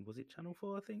on, was it Channel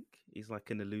 4, I think? He's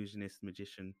like an illusionist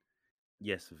magician.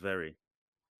 Yes, very.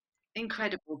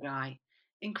 Incredible guy,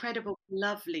 incredible,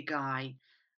 lovely guy,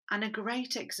 and a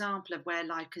great example of where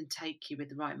life can take you with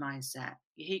the right mindset.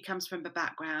 He comes from a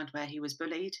background where he was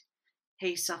bullied,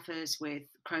 he suffers with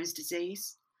Crohn's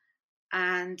disease,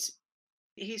 and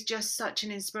he's just such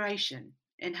an inspiration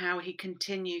in how he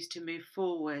continues to move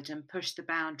forward and push the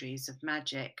boundaries of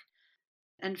magic.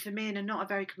 And for me, in a not a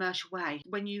very commercial way,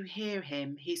 when you hear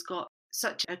him, he's got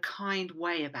such a kind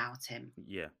way about him.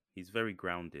 Yeah, he's very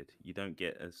grounded. You don't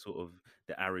get a sort of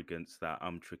the arrogance that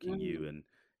I'm tricking you Mm. and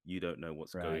you don't know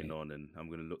what's going Right. on and I'm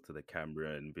going to look to the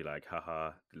camera and be like,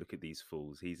 haha, look at these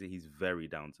fools. He's very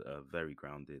down to earth, very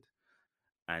grounded,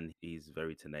 and he's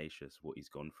very tenacious what he's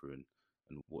gone through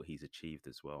and what he's achieved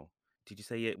as well. Did you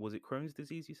say it was it Crohn's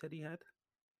disease you said he had?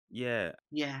 Yeah,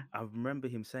 Yeah. I remember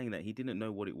him saying that he didn't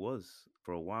know what it was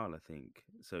for a while, I think.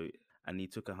 So, and he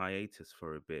took a hiatus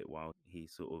for a bit while he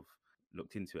sort of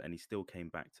looked into it, and he still came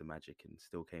back to magic and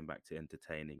still came back to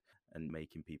entertaining and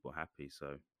making people happy.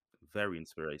 So, very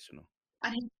inspirational.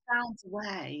 And he found a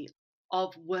way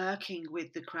of working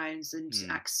with the Crohn's and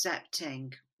Hmm.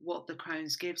 accepting what the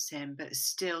Crohn's gives him, but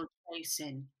still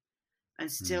chasing and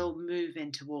Mm. still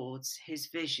moving towards his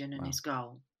vision and Wow. his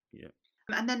goal. Yeah.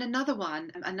 And then another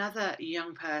one, another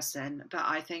young person, but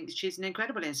I think she's an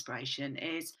incredible inspiration,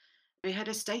 is we heard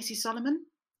of Stacey Solomon.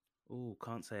 Oh,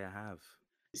 can't say I have.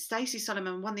 Stacey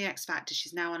Solomon won the X Factor.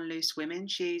 She's now on Loose Women.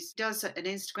 She does an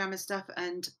Instagram and stuff.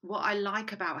 And what I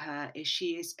like about her is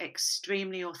she is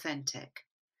extremely authentic.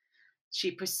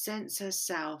 She presents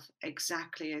herself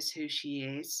exactly as who she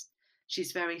is.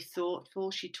 She's very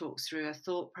thoughtful. She talks through her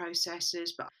thought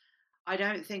processes, but I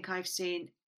don't think I've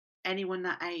seen anyone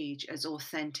that age as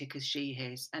authentic as she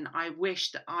is. And I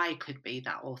wish that I could be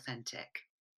that authentic.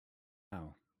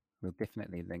 Wow. We'll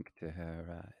definitely link to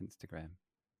her Instagram.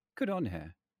 Good on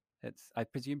her. I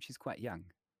presume she's quite young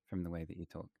from the way that you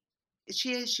talk.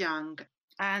 She is young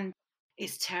and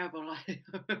it's terrible.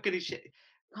 I'm gonna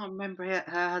can't remember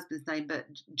her husband's name, but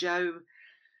Joe,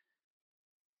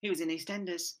 he was in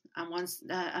EastEnders and once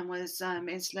and was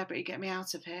in Celebrity Get Me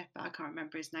Out of Here, but I can't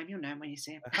remember his name. You'll know him when you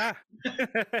see him. Aha!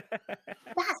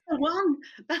 That's the one.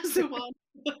 That's the one.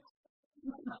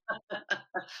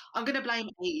 I'm going to blame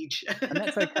age. And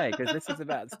that's okay, because this is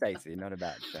about Stacey, not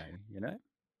about Joe, you know?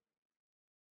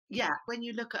 Yeah, when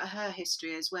you look at her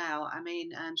history as well, I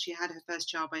mean, she had her first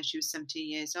child when she was 17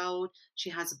 years old. She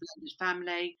has a blended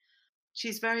family.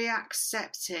 She's very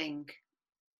accepting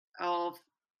of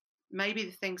maybe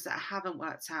the things that haven't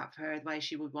worked out for her the way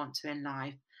she would want to in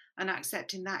life, and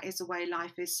accepting that is the way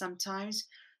life is sometimes,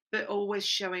 but always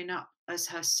showing up as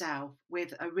herself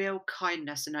with a real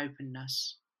kindness and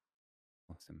openness.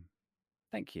 Awesome.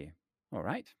 Thank you. All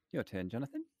right. Your turn,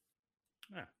 Jonathan.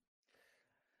 Ah,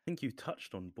 I think you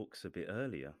touched on books a bit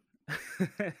earlier.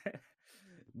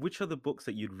 Which are the books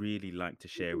that you'd really like to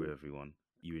share with everyone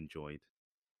you enjoyed?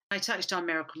 I touched on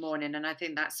Miracle Morning, and I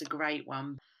think that's a great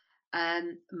one.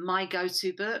 My go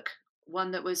to book,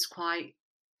 one that was quite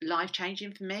life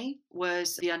changing for me,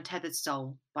 was The Untethered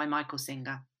Soul by Michael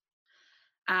Singer.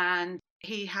 And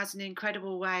he has an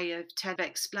incredible way of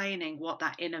explaining what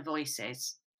that inner voice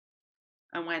is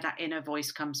and where that inner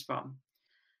voice comes from,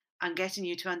 and getting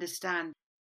you to understand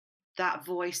that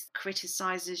voice that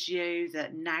criticizes you,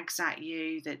 that nags at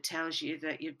you, that tells you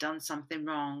that you've done something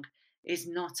wrong is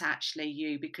not actually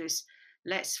you. Because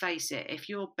let's face it, if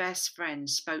your best friend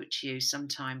spoke to you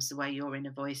sometimes the way your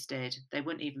inner voice did, they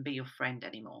wouldn't even be your friend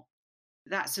anymore.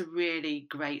 That's a really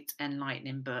great,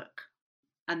 enlightening book.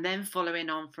 And then following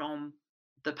on from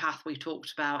the path we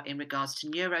talked about in regards to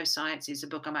neuroscience is a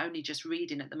book I'm only just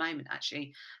reading at the moment,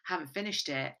 actually, haven't finished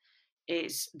it.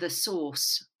 It's The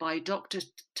Source by Dr.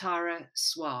 Tara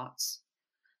Swartz.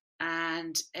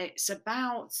 And it's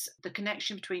about the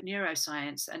connection between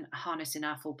neuroscience and harnessing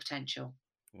our full potential.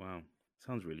 Wow,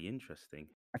 sounds really interesting.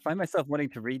 I find myself wanting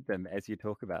to read them as you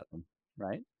talk about them,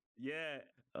 right? Yeah,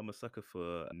 I'm a sucker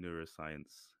for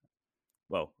neuroscience.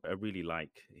 Well, I really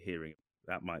like hearing.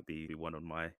 That might be one on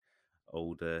my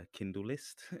older Kindle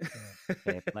list.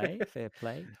 Fair play, fair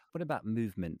play. What about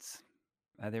movements?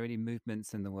 Are there any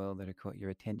movements in the world that have caught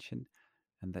your attention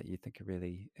and that you think are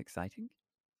really exciting?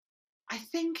 I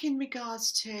think, in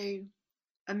regards to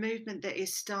a movement that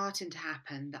is starting to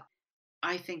happen that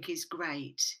I think is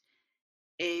great,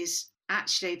 is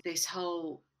actually this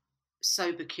whole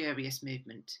sober curious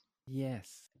movement.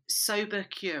 Yes. Sober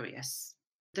curious.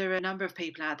 There are a number of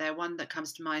people out there. One that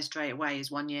comes to mind straight away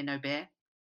is One Year No Beer,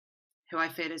 who I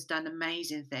feel has done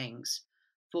amazing things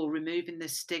for removing the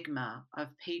stigma of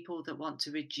people that want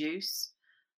to reduce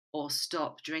or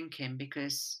stop drinking,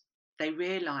 because they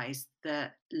realize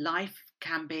that life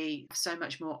can be so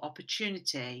much more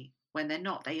opportunity when they're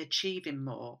not. They achieving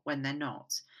more when they're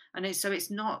not. And so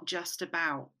it's not just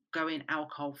about going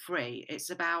alcohol free, it's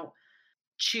about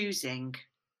choosing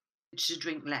to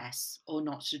drink less or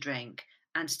not to drink,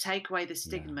 and to take away the Yeah,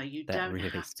 stigma. You that don't really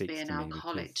have to be speaks an to me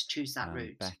alcoholic because to choose that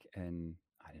route. back in,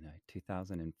 I don't know,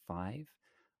 2005,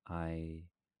 I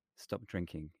stopped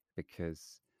drinking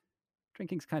because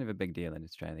drinking's kind of a big deal in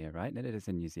Australia, right? And it is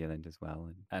in New Zealand as well.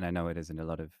 And I know it is in a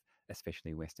lot of,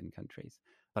 especially Western countries.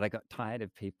 But I got tired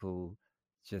of people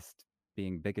just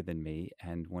being bigger than me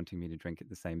and wanting me to drink at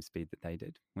the same speed that they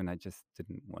did when I just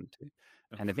didn't want to.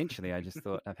 And eventually I just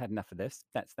thought, I've had enough of this.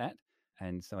 That's that.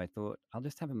 And so I thought, I'll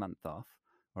just have a month off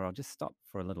or I'll just stop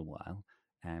for a little while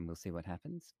and we'll see what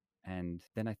happens. And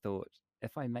then I thought,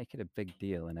 if I make it a big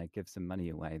deal and I give some money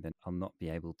away, then I'll not be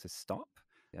able to stop.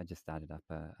 I just started up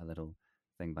a little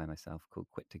thing by myself called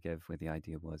Quit to Give, where the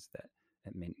idea was that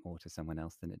it meant more to someone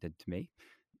else than it did to me.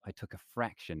 I took a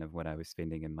fraction of what I was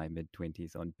spending in my mid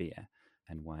 20s on beer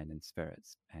and wine and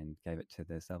spirits and gave it to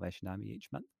the Salvation Army each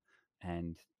month.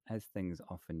 And as things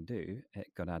often do, it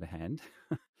got out of hand.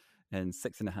 And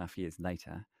 6.5 years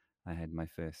later, I had my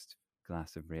first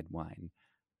glass of red wine,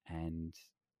 and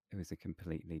it was a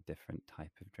completely different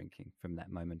type of drinking from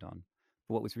that moment on.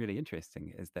 But what was really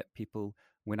interesting is that people,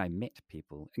 when I met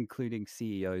people, including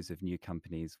CEOs of new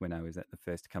companies, when I was at the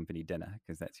first company dinner,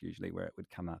 because that's usually where it would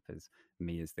come up as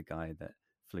me as the guy that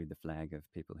flew the flag of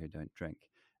people who don't drink.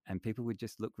 And people would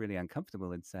just look really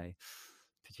uncomfortable and say,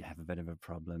 "Did you have a bit of a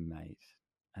problem, mate?"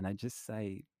 And I just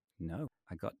say, "No,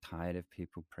 I got tired of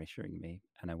people pressuring me,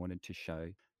 and I wanted to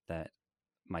show that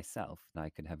myself that I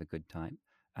could have a good time,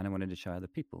 and I wanted to show other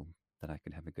people that I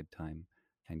could have a good time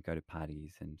and go to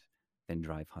parties and then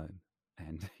drive home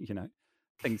and,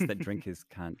 things that drinkers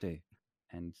can't do."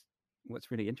 And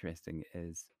what's really interesting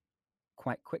is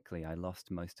quite quickly I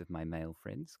lost most of my male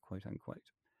friends, quote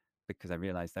unquote, because I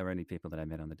realized they were only people that I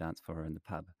met on the dance floor or in the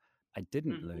pub. I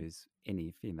didn't Mhm. lose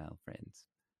any female friends.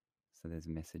 So there's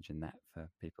a message in that for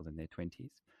people in their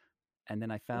 20s. And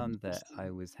then I found that I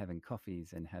Interesting. was having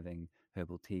coffees and having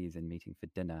herbal teas and meeting for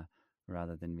dinner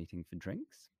rather than meeting for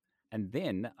drinks. And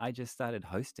then I just started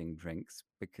hosting drinks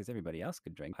because everybody else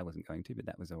could drink. I wasn't going to, but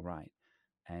that was all right.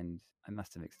 And I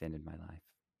must have extended my life.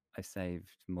 I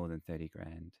saved more than 30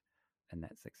 grand in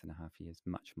that 6.5 years,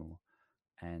 much more,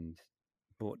 and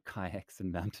bought kayaks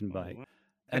and mountain Oh, bikes. wow.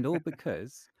 And all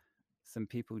because some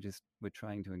people just were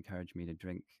trying to encourage me to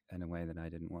drink in a way that I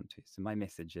didn't want to. So my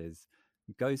message is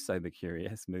go sober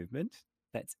curious movement.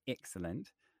 That's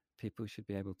excellent. People should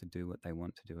be able to do what they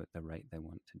want to do at the rate they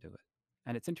want to do it.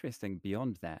 And it's interesting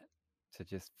beyond that to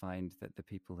just find that the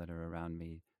people that are around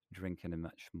me drink in a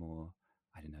much more,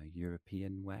 I don't know,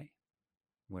 European way,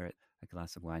 where it's a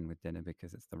glass of wine with dinner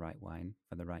because it's the right wine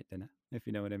for the right dinner, if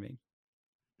you know what I mean.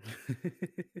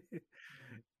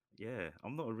 Yeah,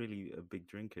 I'm not really a big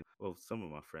drinker. Well, some of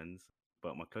my friends,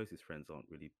 but my closest friends aren't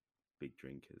really big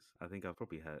drinkers. I think I've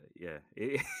probably had, yeah,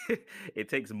 it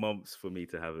takes months for me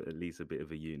to have at least a bit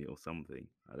of a unit or something.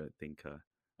 I don't think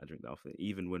I drink that often.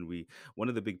 Even when one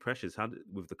of the big pressures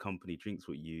with the company drinks,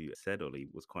 what you said, Ollie,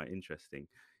 was quite interesting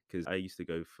because we used to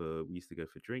go for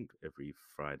drink every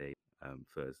Friday,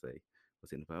 Thursday.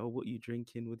 Was in about, oh, what are you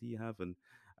drinking? What do you have? And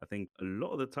I think a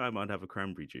lot of the time I'd have a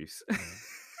cranberry juice.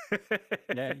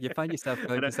 Yeah, you find yourself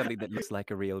going And for something that looks like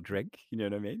a real drink. You know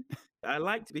what I mean? I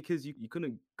liked because you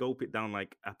couldn't gulp it down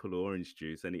like apple or orange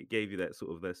juice, and it gave you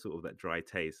that dry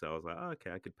taste. So I was like, oh,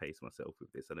 okay, I could pace myself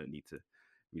with this. I don't need to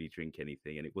really drink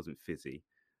anything, and it wasn't fizzy.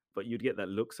 But you'd get that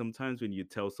look sometimes when you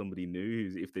tell somebody new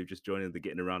who's if they've just joined and they're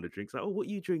getting around a drink, it's like, oh, what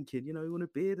are you drinking? You know, you want a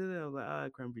beer? I was like, ah,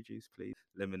 cranberry juice, please,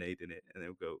 lemonade in it, and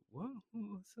they'll go, what?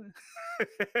 What's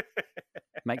that?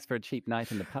 Makes for a cheap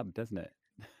night in the pub, doesn't it?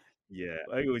 Yeah,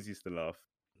 I always used to laugh.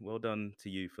 Well done to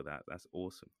you for that. That's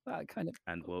awesome. Well, it kind of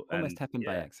And well, almost and happened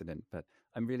by yeah. accident, but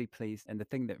I'm really pleased. And the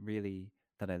thing that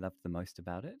I loved the most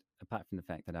about it, apart from the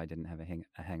fact that I didn't have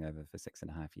a hangover for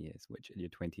 6.5 years, which in your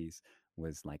 20s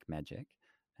was like magic,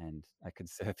 and I could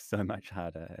surf so much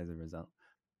harder as a result,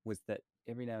 was that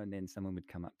every now and then someone would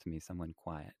come up to me, someone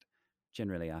quiet,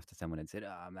 generally after someone had said,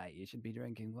 "Oh, mate, you should be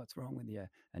drinking. What's wrong with you?"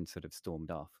 and sort of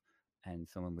stormed off. And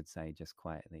someone would say just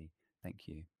quietly, "Thank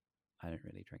you. I don't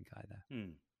really drink either."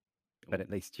 Hmm. But Oh,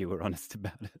 at least you were honest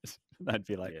about it. And I'd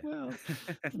be like, yeah.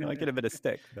 well, I get a bit of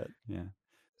stick, but yeah.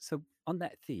 So, on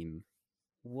that theme,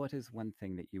 what is one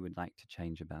thing that you would like to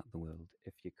change about the world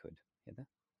if you could, Heather?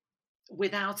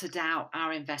 Without a doubt,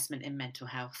 our investment in mental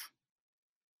health.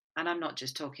 And I'm not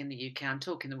just talking the UK, I'm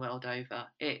talking the world over.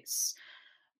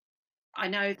 I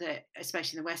know that,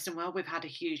 especially in the Western world, we've had a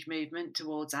huge movement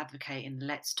towards advocating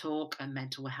Let's Talk and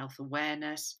mental health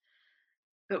awareness,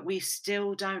 but we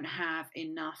still don't have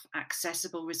enough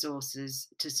accessible resources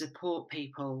to support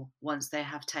people once they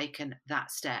have taken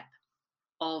that step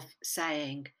of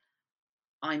saying,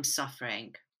 I'm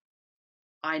suffering,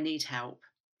 I need help.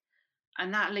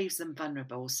 And that leaves them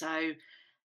vulnerable. So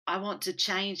I want to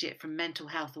change it from mental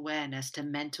health awareness to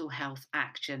mental health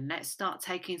action. Let's start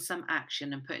taking some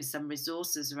action and putting some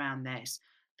resources around this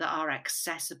that are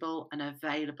accessible and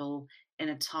available in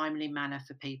a timely manner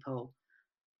for people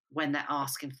when they're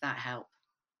asking for that help.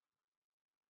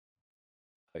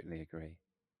 Totally agree.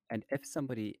 And if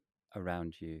somebody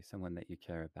around you, someone that you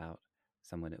care about,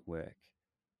 someone at work,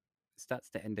 starts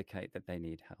to indicate that they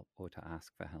need help or to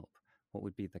ask for help, what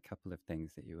would be the couple of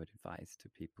things that you would advise to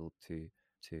people to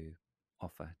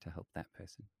offer to help that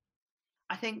person?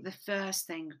 I think the first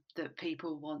thing that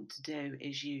people want to do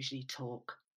is usually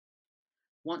talk.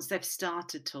 Once they've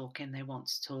started talking, they want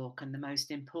to talk. And the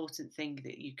most important thing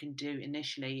that you can do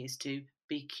initially is to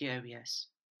be curious.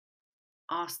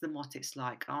 Ask them what it's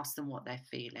like, ask them what they're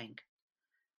feeling,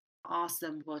 ask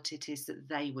them what it is that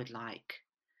they would like.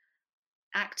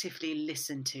 Actively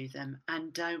listen to them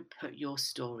and don't put your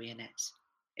story in it.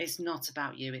 It's not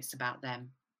about you, it's about them.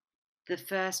 The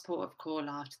first port of call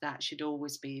after that should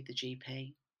always be the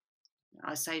GP.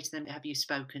 I say to them, have you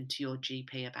spoken to your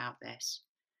GP about this?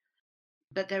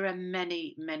 But there are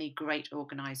many, many great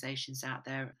organisations out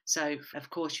there. So, of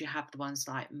course, you have the ones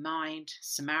like Mind,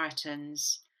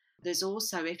 Samaritans. There's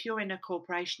also, if you're in a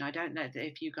corporation, I don't know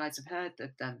if you guys have heard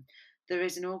of them, there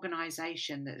is an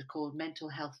organisation that is called Mental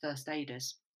Health First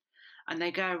Aiders. And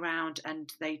they go around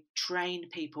and they train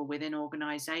people within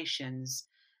organisations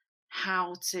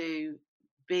how to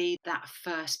be that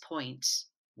first point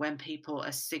when people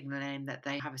are signalling that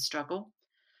they have a struggle.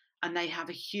 And they have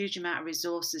a huge amount of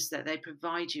resources that they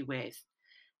provide you with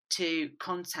to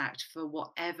contact for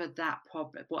whatever that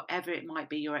problem, whatever it might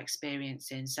be you're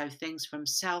experiencing. So things from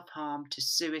self-harm to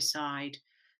suicide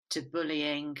to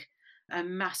bullying, a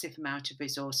massive amount of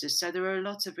resources. So there are a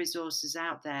lot of resources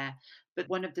out there, but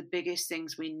one of the biggest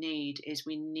things we need is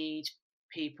we need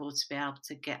people to be able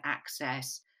to get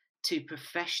access to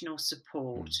professional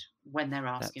support when they're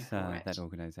asking for it. That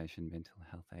organisation, Mental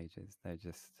Health Ages,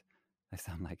 they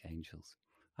sound like angels.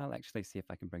 I'll actually see if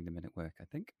I can bring them in at work, I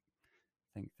think.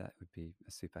 I think that would be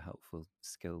a super helpful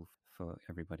skill for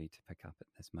everybody to pick up at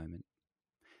this moment.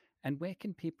 And where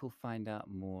can people find out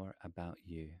more about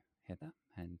you, Heather,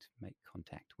 and make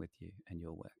contact with you and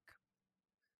your work?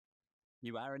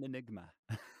 You are an enigma.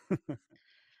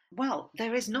 Well,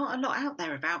 there is not a lot out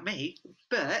there about me,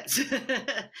 but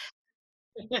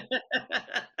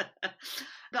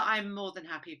but I'm more than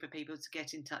happy for people to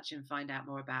get in touch and find out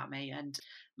more about me. And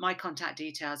my contact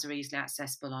details are easily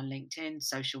accessible on LinkedIn,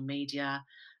 social media,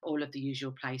 all of the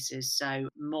usual places. So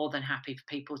more than happy for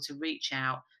people to reach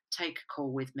out, take a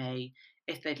call with me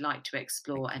if they'd like to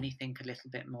explore anything a little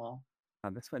bit more.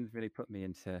 This one's really put me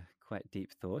into quite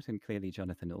deep thought, and clearly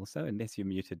Jonathan also, unless you're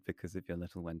muted because of your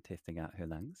little one testing out her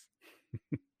lungs.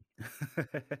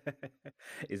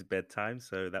 It's bedtime,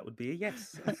 so that would be a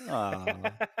yes.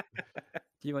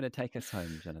 Do you want to take us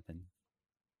home, Jonathan?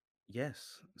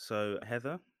 Yes. So,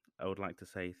 Heather, I would like to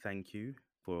say thank you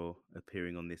for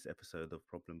appearing on this episode of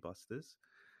Problem Busters.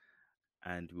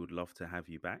 And we would love to have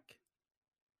you back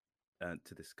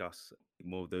to discuss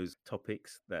more of those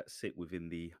topics that sit within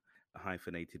the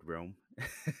hyphenated realm.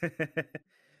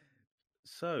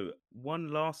 So, one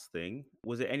last thing.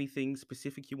 Was there anything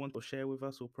specific you want to share with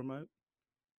us or promote?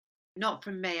 Not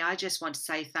from me. I just want to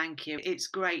say thank you. It's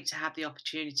great to have the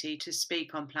opportunity to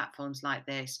speak on platforms like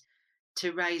this,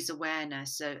 to raise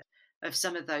awareness of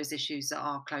some of those issues that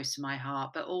are close to my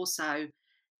heart, but also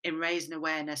in raising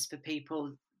awareness for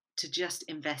people to just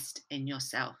invest in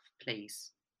yourself,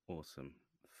 please. Awesome.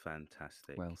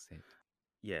 Fantastic. Well said.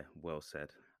 Yeah, well said.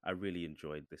 I really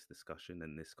enjoyed this discussion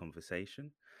and this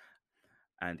conversation.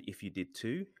 And if you did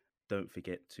too, don't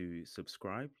forget to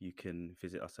subscribe. You can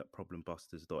visit us at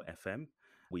problembusters.fm,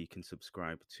 where you can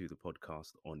subscribe to the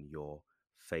podcast on your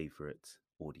favorite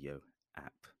audio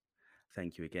app.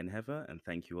 Thank you again, Heather, and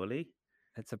thank you, Ollie.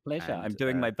 It's a pleasure. I'm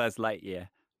doing my Buzz Lightyear.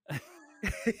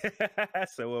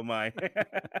 So am I.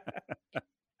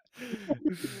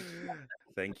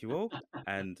 Thank you all.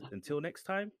 And until next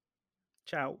time,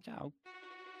 ciao. Ciao.